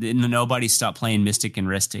 yeah, nobody stopped playing Mystic and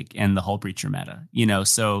Rhystic and the Hullbreacher meta,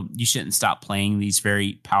 so you shouldn't stop playing these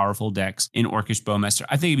very powerful decks in Orcish Bowmaster.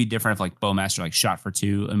 I think it'd be different if like Bowmaster like shot for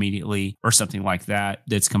 2 immediately or something like that.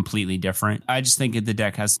 That's completely different. I just think the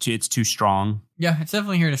deck it's too strong. Yeah, it's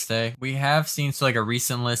definitely here to stay. We have seen like a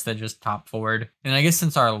recent list that just top forward. And I guess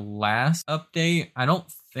since our last update, I don't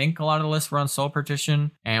think a lot of the lists were on Soul Partition,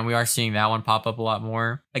 and we are seeing that one pop up a lot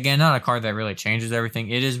more. Again, not a card that really changes everything.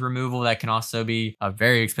 It is removal that can also be a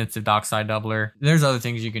very expensive dockside doubler. There's other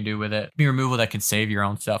things you can do with it. Be removal that can save your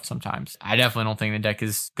own stuff sometimes. I definitely don't think the deck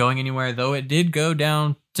is going anywhere, though it did go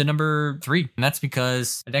down to number 3. And that's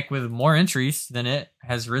because a deck with more entries than it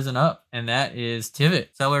has risen up, and that is Tivit,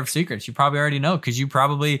 Settler of Secrets. You probably already know, because you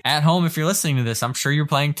probably at home, if you're listening to this, I'm sure you're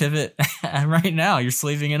playing Tivit right now. You're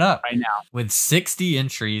sleeving it up right now with 60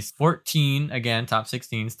 entries, 14 again top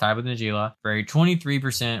 16s tied with Najeela for a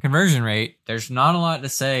 23% conversion rate. There's not a lot to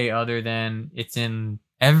say other than it's in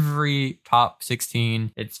every top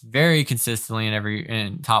 16. It's very consistently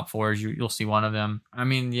in top 4s. You'll see one of them. I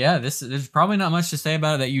mean, yeah, there's probably not much to say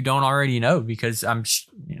about it that you don't already know, because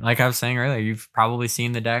like I was saying earlier, you've probably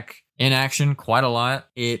seen the deck in action quite a lot.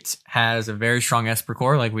 It has a very strong Esper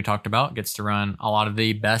core, like we talked about. It gets to run a lot of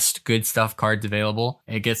the best good stuff cards available.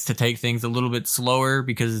 It gets to take things a little bit slower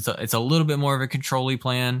because it's a little bit more of a control-y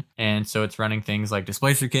plan, and so it's running things like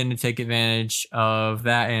Displacer Kitten to take advantage of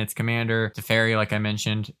that, and its commander, Teferi, like I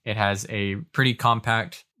mentioned. It has a pretty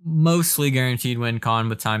compact, mostly guaranteed win con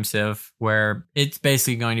with Time Sieve, where it's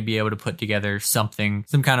basically going to be able to put together some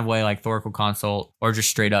kind of way like Thoracle Consult, or just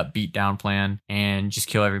straight up beat down plan and just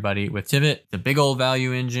kill everybody with Tivit. The big old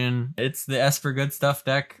value engine. It's the Esper good stuff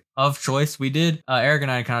deck of choice. We did, Eric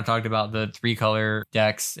and I kind of talked about the 3-color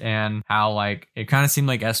decks and how like it kind of seemed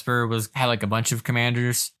like Esper had like a bunch of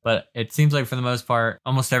commanders, but it seems like for the most part,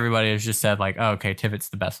 almost everybody has just said like, oh, okay, Tivit's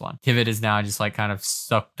the best one. Tivit is now just like kind of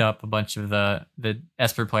sucked up a bunch of the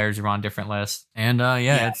Esper players who are on different lists. And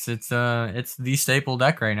it's the staple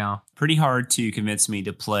deck right now. Pretty hard to convince me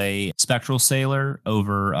to play Spectral Sailor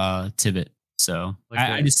over Tivit. So Like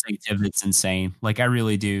I just think Tivit's insane. Like, I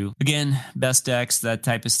really do. Again, best decks, that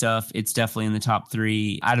type of stuff. It's definitely in the top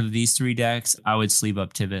 3. Out of these 3 decks, I would sleeve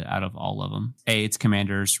up Tivit out of all of them. Its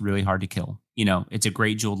commander's really hard to kill. You know, it's a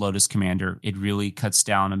great Jeweled Lotus commander. It really cuts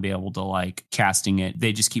down and be able to like casting it.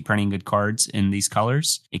 They just keep printing good cards in these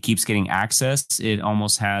colors. It keeps getting access. It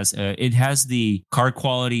almost has it has the card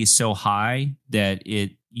quality so high that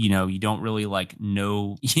it, you know, you don't really like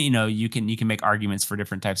know, you know, you can make arguments for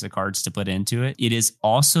different types of cards to put into it. It is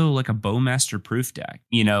also like a Bowmaster proof deck,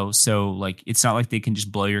 you know, so like it's not like they can just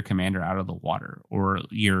blow your commander out of the water or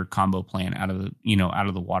your combo plan out of the, you know, out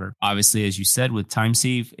of the water. Obviously, as you said, with Time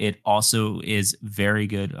Sieve, it also is very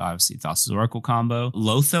good. Obviously, Thassa's Oracle combo.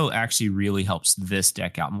 Lotho actually really helps this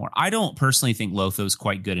deck out more. I don't personally think Lotho is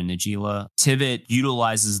quite good in Najeela. Tivit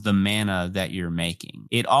utilizes the mana that you're making.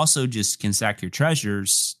 It also just can sack your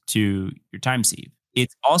treasures to your Time Sieve.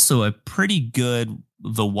 It's also a pretty good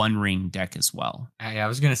the One Ring deck as well. Yeah, I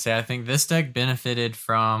was gonna say I think this deck benefited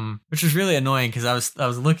from, which was really annoying because I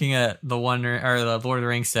was looking at the the Lord of the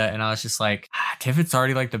Rings set and I was just like, Tivit's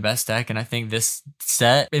already like the best deck, and I think this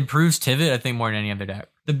set improves Tivit I think more than any other deck.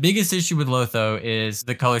 The biggest issue with Lotho is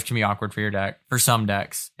the colors can be awkward for your deck, for some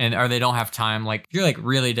decks, or they don't have time. Like if you're like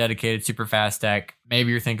really dedicated, super fast deck, maybe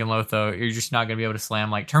you're thinking Lotho, you're just not gonna be able to slam.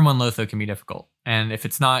 Like turn 1 Lotho can be difficult, and if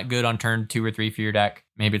it's not good on turn 2 or 3 for your deck,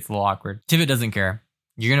 maybe it's a little awkward. Tivit doesn't care.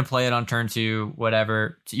 You're going to play it on turn 2,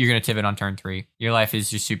 whatever. You're going to Tivit on turn 3. Your life is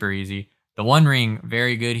just super easy. The One Ring,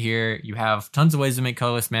 very good here. You have tons of ways to make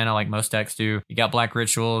colorless mana like most decks do. You got Black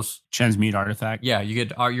Rituals. Transmute Artifact. Yeah,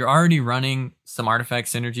 you're already running some artifact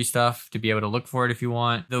synergy stuff to be able to look for it if you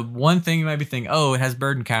want. The one thing you might be thinking, oh, it has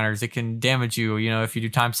burden counters. It can damage you, you know, if you do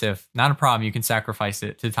Time Sieve. Not a problem. You can sacrifice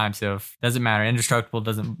it to Time Sieve. Doesn't matter. Indestructible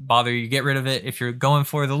doesn't bother you. Get rid of it. If you're going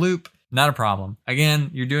for the loop, not a problem.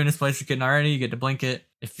 Again, you're doing Displacer Kitten already. You get to blink it.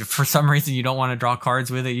 If for some reason you don't want to draw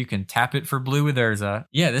cards with it, you can tap it for blue with Urza.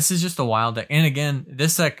 Yeah, this is just a wild deck. And again,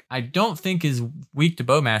 this deck I don't think is weak to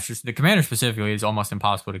Bowmasters. The commander specifically is almost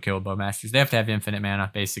impossible to kill with Bowmasters. They have to have infinite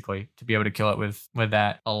mana, basically, to be able to kill it with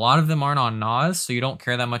that. A lot of them aren't on Nas, so you don't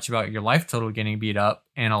care that much about your life total getting beat up.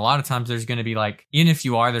 And a lot of times there's going to be like, even if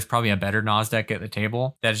you are, there's probably a better Nas deck at the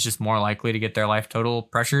table that is just more likely to get their life total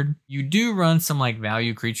pressured. You do run some like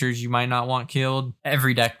value creatures you might not want killed.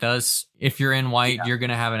 Every deck does. If you're in white, you're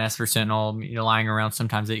going to have an Esper Sentinel, you know, lying around.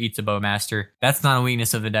 Sometimes it eats a Bowmaster. That's not a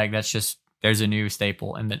weakness of the deck. That's just, there's a new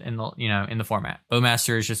staple in the format.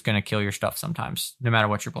 Bowmaster is just going to kill your stuff sometimes, no matter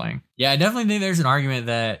what you're playing. Yeah, I definitely think there's an argument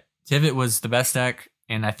that Tivit was the best deck,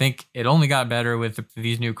 and I think it only got better with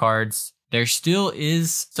these new cards. There still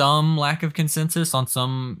is some lack of consensus on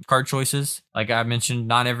some card choices. Like I mentioned,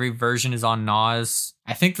 not every version is on Nas.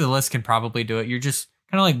 I think the list can probably do it. You're just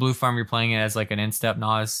kind of like Blue Farm, you're playing it as like an in-step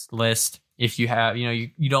Nas list. If you have,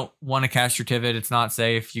 you don't want to cast your Tivit, it's not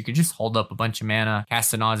safe. You could just hold up a bunch of mana,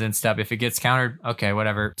 cast a Nas in-step. If it gets countered, okay,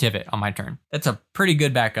 whatever, Tivit on my turn. That's a pretty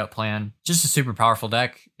good backup plan. Just a super powerful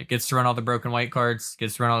deck. It gets to run all the broken white cards,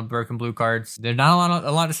 gets to run all the broken blue cards. There's not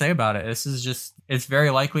a lot to say about it. This is just, it's very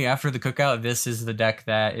likely after the cookout, this is the deck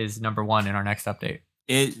that is number 1 in our next update.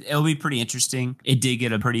 It'll be pretty interesting. It did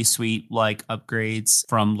get a pretty sweet like upgrades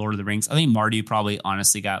from Lord of the Rings. I think Mardu probably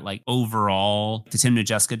honestly got like overall the Tim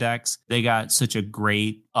Jessica decks. They got such a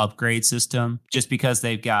great upgrade system just because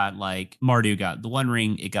they've got like Mardu got the One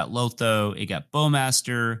Ring, it got Lotho, it got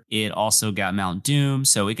Bowmaster, it also got Mount Doom.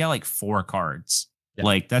 So it got like 4 cards. Yeah.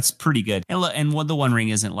 Like that's pretty good. And what the One Ring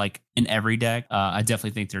isn't like in every deck. I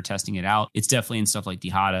definitely think they're testing it out. It's definitely in stuff like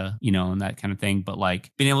Dihada, and that kind of thing. But like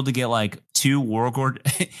being able to get like 2 Wargord,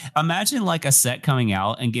 imagine like a set coming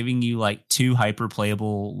out and giving you like 2 hyper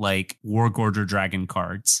playable like Wargorger Dragon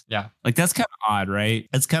cards. Yeah. Like that's kind of odd, right?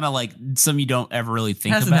 It's kind of like something you don't ever really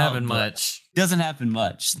think about. Doesn't happen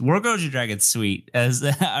much. Wargorger Dragon's sweet. As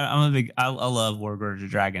I love Wargorger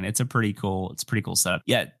Dragon. It's pretty cool setup.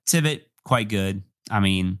 Yeah, Tivit, quite good. I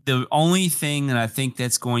mean, the only thing that I think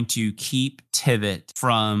that's going to keep Tivit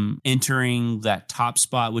from entering that top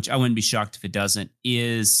spot, which I wouldn't be shocked if it doesn't,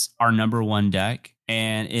 is our number 1 deck,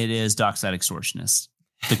 and it is Dockside Extortionist,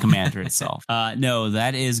 the commander itself. No,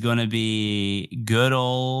 that is going to be good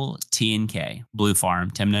old T&K, Blue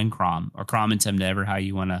Farm, Temna and Crom, or Crom and Temna, ever how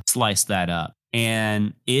you want to slice that up.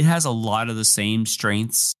 And it has a lot of the same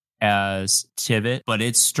strengths as Tivit, but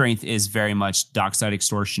its strength is very much Dockside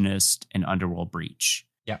Extortionist and Underworld Breach.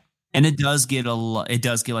 Yeah. And it does get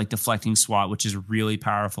like Deflecting Swat, which is a really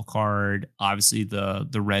powerful card. Obviously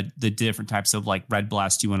the different types of like red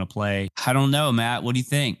blast you want to play. I don't know, Matt, what do you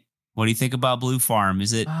think? What do you think about Blue Farm?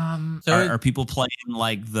 Is it are people playing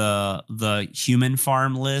like the human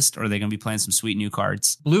farm list, or are they going to be playing some sweet new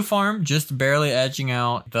cards? Blue Farm just barely edging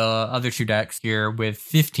out the other two decks here with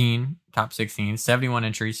 15 top 16, 71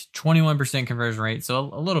 entries, 21% conversion rate, so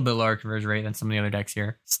a little bit lower conversion rate than some of the other decks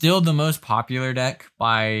here. Still the most popular deck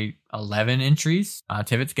by 11 entries.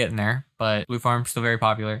 Tivit's getting there, but Blue Farm still very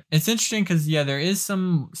popular. It's interesting because, yeah, there is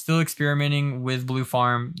some still experimenting with Blue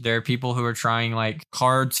Farm. There are people who are trying like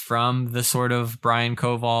cards from the sort of Brian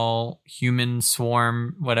Koval human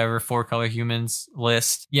swarm, whatever, 4-color humans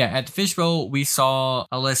list. Yeah, at the Fishbowl, we saw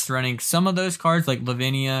a list running some of those cards like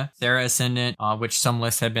Lavinia, Sarah Ascendant, which some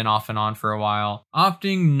lists had been off and on for a while,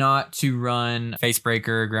 opting not to run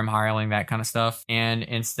Facebreaker, Grim Hireling, that kind of stuff, and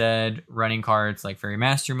instead running cards like Fairy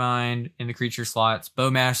Mastermind in the creature slots,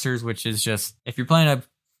 Bowmasters, which is just, if you're playing a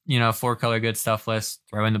 4-color good stuff list,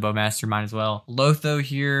 throw in the Bowmastermind as well. Lotho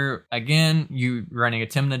here, again, you running a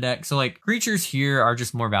Tymna deck, so like creatures here are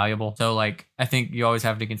just more valuable. So like I think you always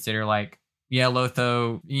have to consider like, yeah,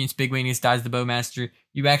 Lotho, it's Big Weenies, dies the Bowmaster.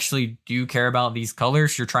 You actually do care about these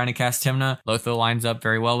colors. You're trying to cast Tymna. Lotho lines up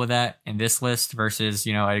very well with that in this list versus,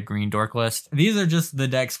 a green dork list. These are just the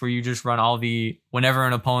decks where you just run all whenever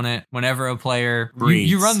a player,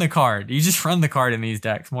 you run the card. You just run the card in these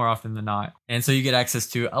decks more often than not. And so you get access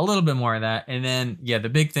to a little bit more of that. And then, yeah, the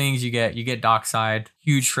big things you get Dockside,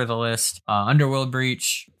 huge for the list. Underworld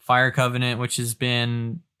Breach, Fire Covenant, which has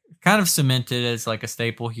been kind of cemented as like a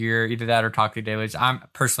staple here, either that or Toxic Deluge. I'm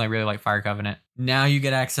personally really like Fire Covenant. Now you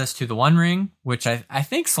get access to the One Ring, which I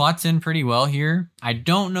think slots in pretty well here. I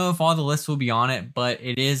don't know if all the lists will be on it, but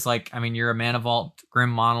it is like, you're a Mana Vault,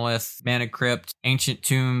 Grim Monolith, Mana Crypt, Ancient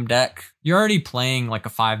Tomb deck. You're already playing like a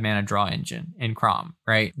 5-mana draw engine in Crom,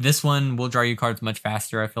 right? This one will draw you cards much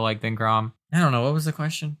faster, I feel like, than Crom. I don't know. What was the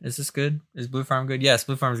question? Is this good? Is Blue Farm good? Yes,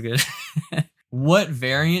 Blue Farm is good. What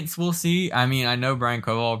variants we'll see? I know Brian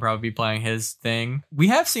Koval will probably be playing his thing. We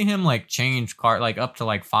have seen him like change card like up to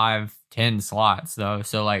like 5-10 slots though.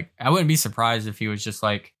 So like I wouldn't be surprised if he was just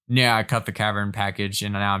like, yeah, I cut the Cavern package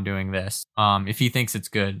and now I'm doing this. If he thinks it's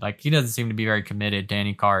good. Like he doesn't seem to be very committed to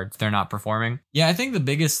any cards they're not performing. Yeah, I think the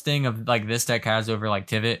biggest thing of like this deck has over like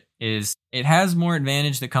Tivit is it has more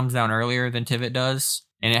advantage that comes down earlier than Tivit does.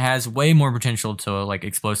 And it has way more potential to like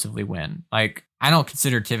explosively win. Like I don't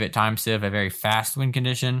consider Tivit Time Civ a very fast win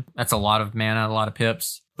condition. That's a lot of mana, a lot of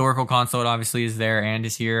pips. Oracle Consult obviously is there and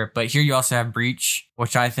is here. But here you also have Breach,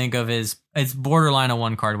 which I think of as it's borderline a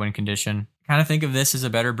 1-card win condition. Kind of think of this as a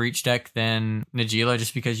better Breach deck than Najeela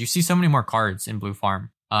just because you see so many more cards in Blue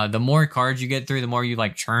Farm. The more cards you get through, the more you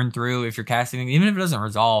like churn through if you're casting, even if it doesn't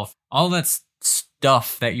resolve. All that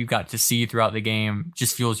stuff that you got to see throughout the game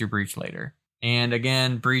just fuels your Breach later. And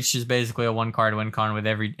again, Breach is basically a 1-card win con with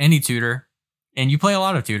any tutor. And you play a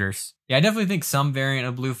lot of tutors. Yeah, I definitely think some variant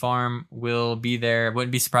of Blue Farm will be there.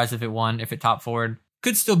 Wouldn't be surprised if it won, if it top forward.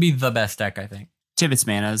 Could still be the best deck, I think. Tivit's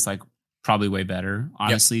mana is like probably way better,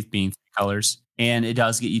 honestly, being 3 colors. And it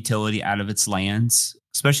does get utility out of its lands,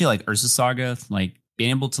 especially like Urza Saga, like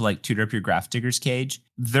being able to like tutor up your Graph Digger's Cage.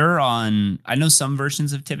 They're on, I know some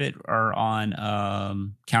versions of Tivit are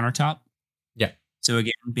on countertop. Yeah. So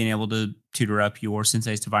again, being able to tutor up your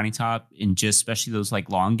Sensei's Divining Top in just especially those like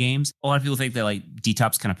long games. A lot of people think that like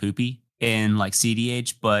D-Top's kind of poopy in like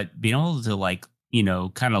CDH, but being able to like,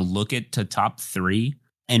 kind of look at to top 3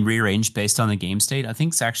 and rearrange based on the game state, I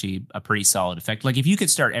think it's actually a pretty solid effect. Like if you could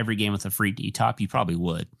start every game with a free D-Top, you probably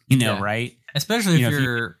would, right? Especially if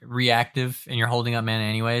you're reactive and you're holding up mana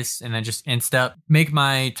anyways, and then just instep, make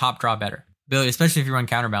my top draw better. Especially if you run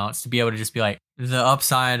Counterbalance, to be able to just be like, the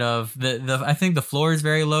upside of I think the floor is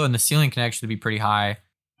very low and the ceiling can actually be pretty high.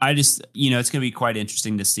 I just, it's going to be quite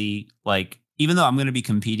interesting to see, like, even though I'm going to be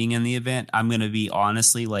competing in the event, I'm going to be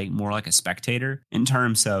honestly like more like a spectator in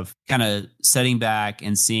terms of kind of setting back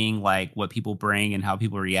and seeing like what people bring and how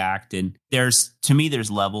people react. And to me,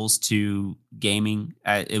 there's levels to gaming.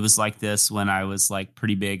 It was like this when I was like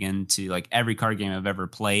pretty big into like every card game I've ever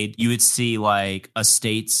played. You would see like a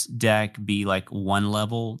States deck be like one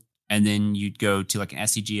level, and then you'd go to like an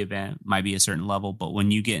SCG event, might be a certain level. But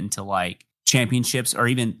when you get into like championships, or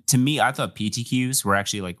even to me, I thought PTQs were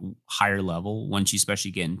actually like higher level. Once you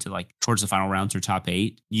especially get into like towards the final rounds or top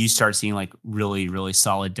 8, you start seeing like really, really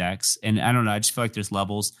solid decks. And I don't know, I just feel like there's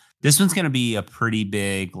levels. This one's going to be a pretty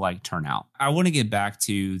big like turnout. I want to get back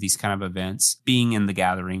to these kind of events being in the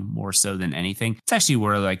gathering more so than anything. It's actually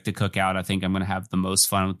where like the cookout, I think I'm going to have the most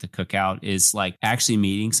fun with the cookout is like actually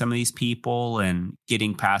meeting some of these people and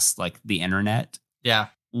getting past like the internet. Yeah.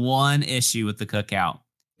 One issue with the cookout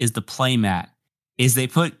is the playmat is they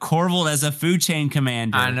put Corvold as a food chain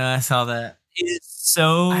commander. I know, I saw that. It's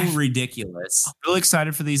So ridiculous. Really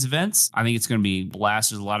excited for these events. I think it's going to be a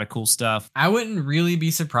blast. There's a lot of cool stuff. I wouldn't really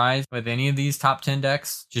be surprised with any of these top 10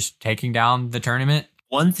 decks just taking down the tournament.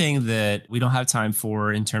 One thing that we don't have time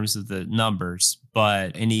for in terms of the numbers,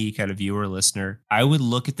 but any kind of viewer or listener, I would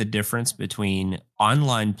look at the difference between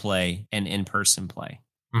online play and in-person play.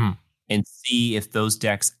 Mhm. And see if those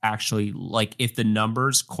decks actually, like, if the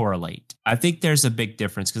numbers correlate. I think there's a big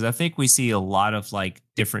difference because I think we see a lot of like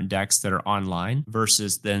different decks that are online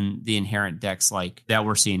versus then the inherent decks like that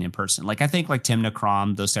we're seeing in person. Like I think like Tymna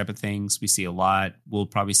Kraum, those type of things we see a lot. We'll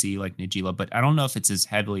probably see like Najeela, but I don't know if it's as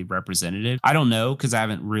heavily representative. I don't know because I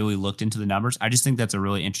haven't really looked into the numbers. I just think that's a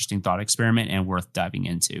really interesting thought experiment and worth diving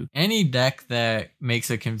into. Any deck that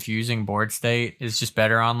makes a confusing board state is just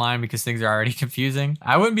better online because things are already confusing.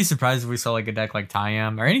 I wouldn't be surprised if we saw like a deck like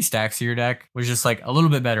Tayam or any Staxier deck was just like a little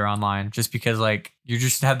bit better online just because like you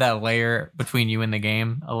just have that layer between you and the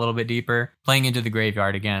game a little bit deeper. Playing into the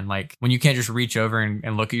graveyard again, like when you can't just reach over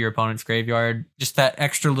and look at your opponent's graveyard, just that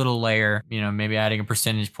extra little layer, you know, maybe adding a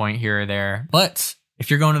percentage point here or there. But if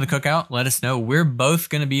you're going to the cookout, let us know. We're both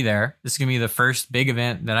going to be there. This is going to be the first big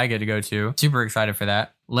event that I get to go to. Super excited for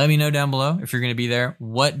that. Let me know down below if you're going to be there,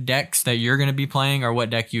 what decks that you're going to be playing or what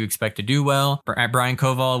deck you expect to do well. Brian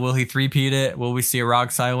Koval, will he three-peat it? Will we see a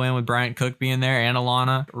Rogsai win with Bryant Cook being there and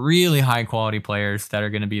Alana? Really high quality players that are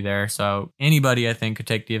going to be there. So anybody I think could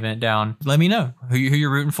take the event down. Let me know who you're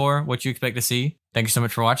rooting for, what you expect to see. Thank you so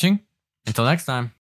much for watching. Until next time.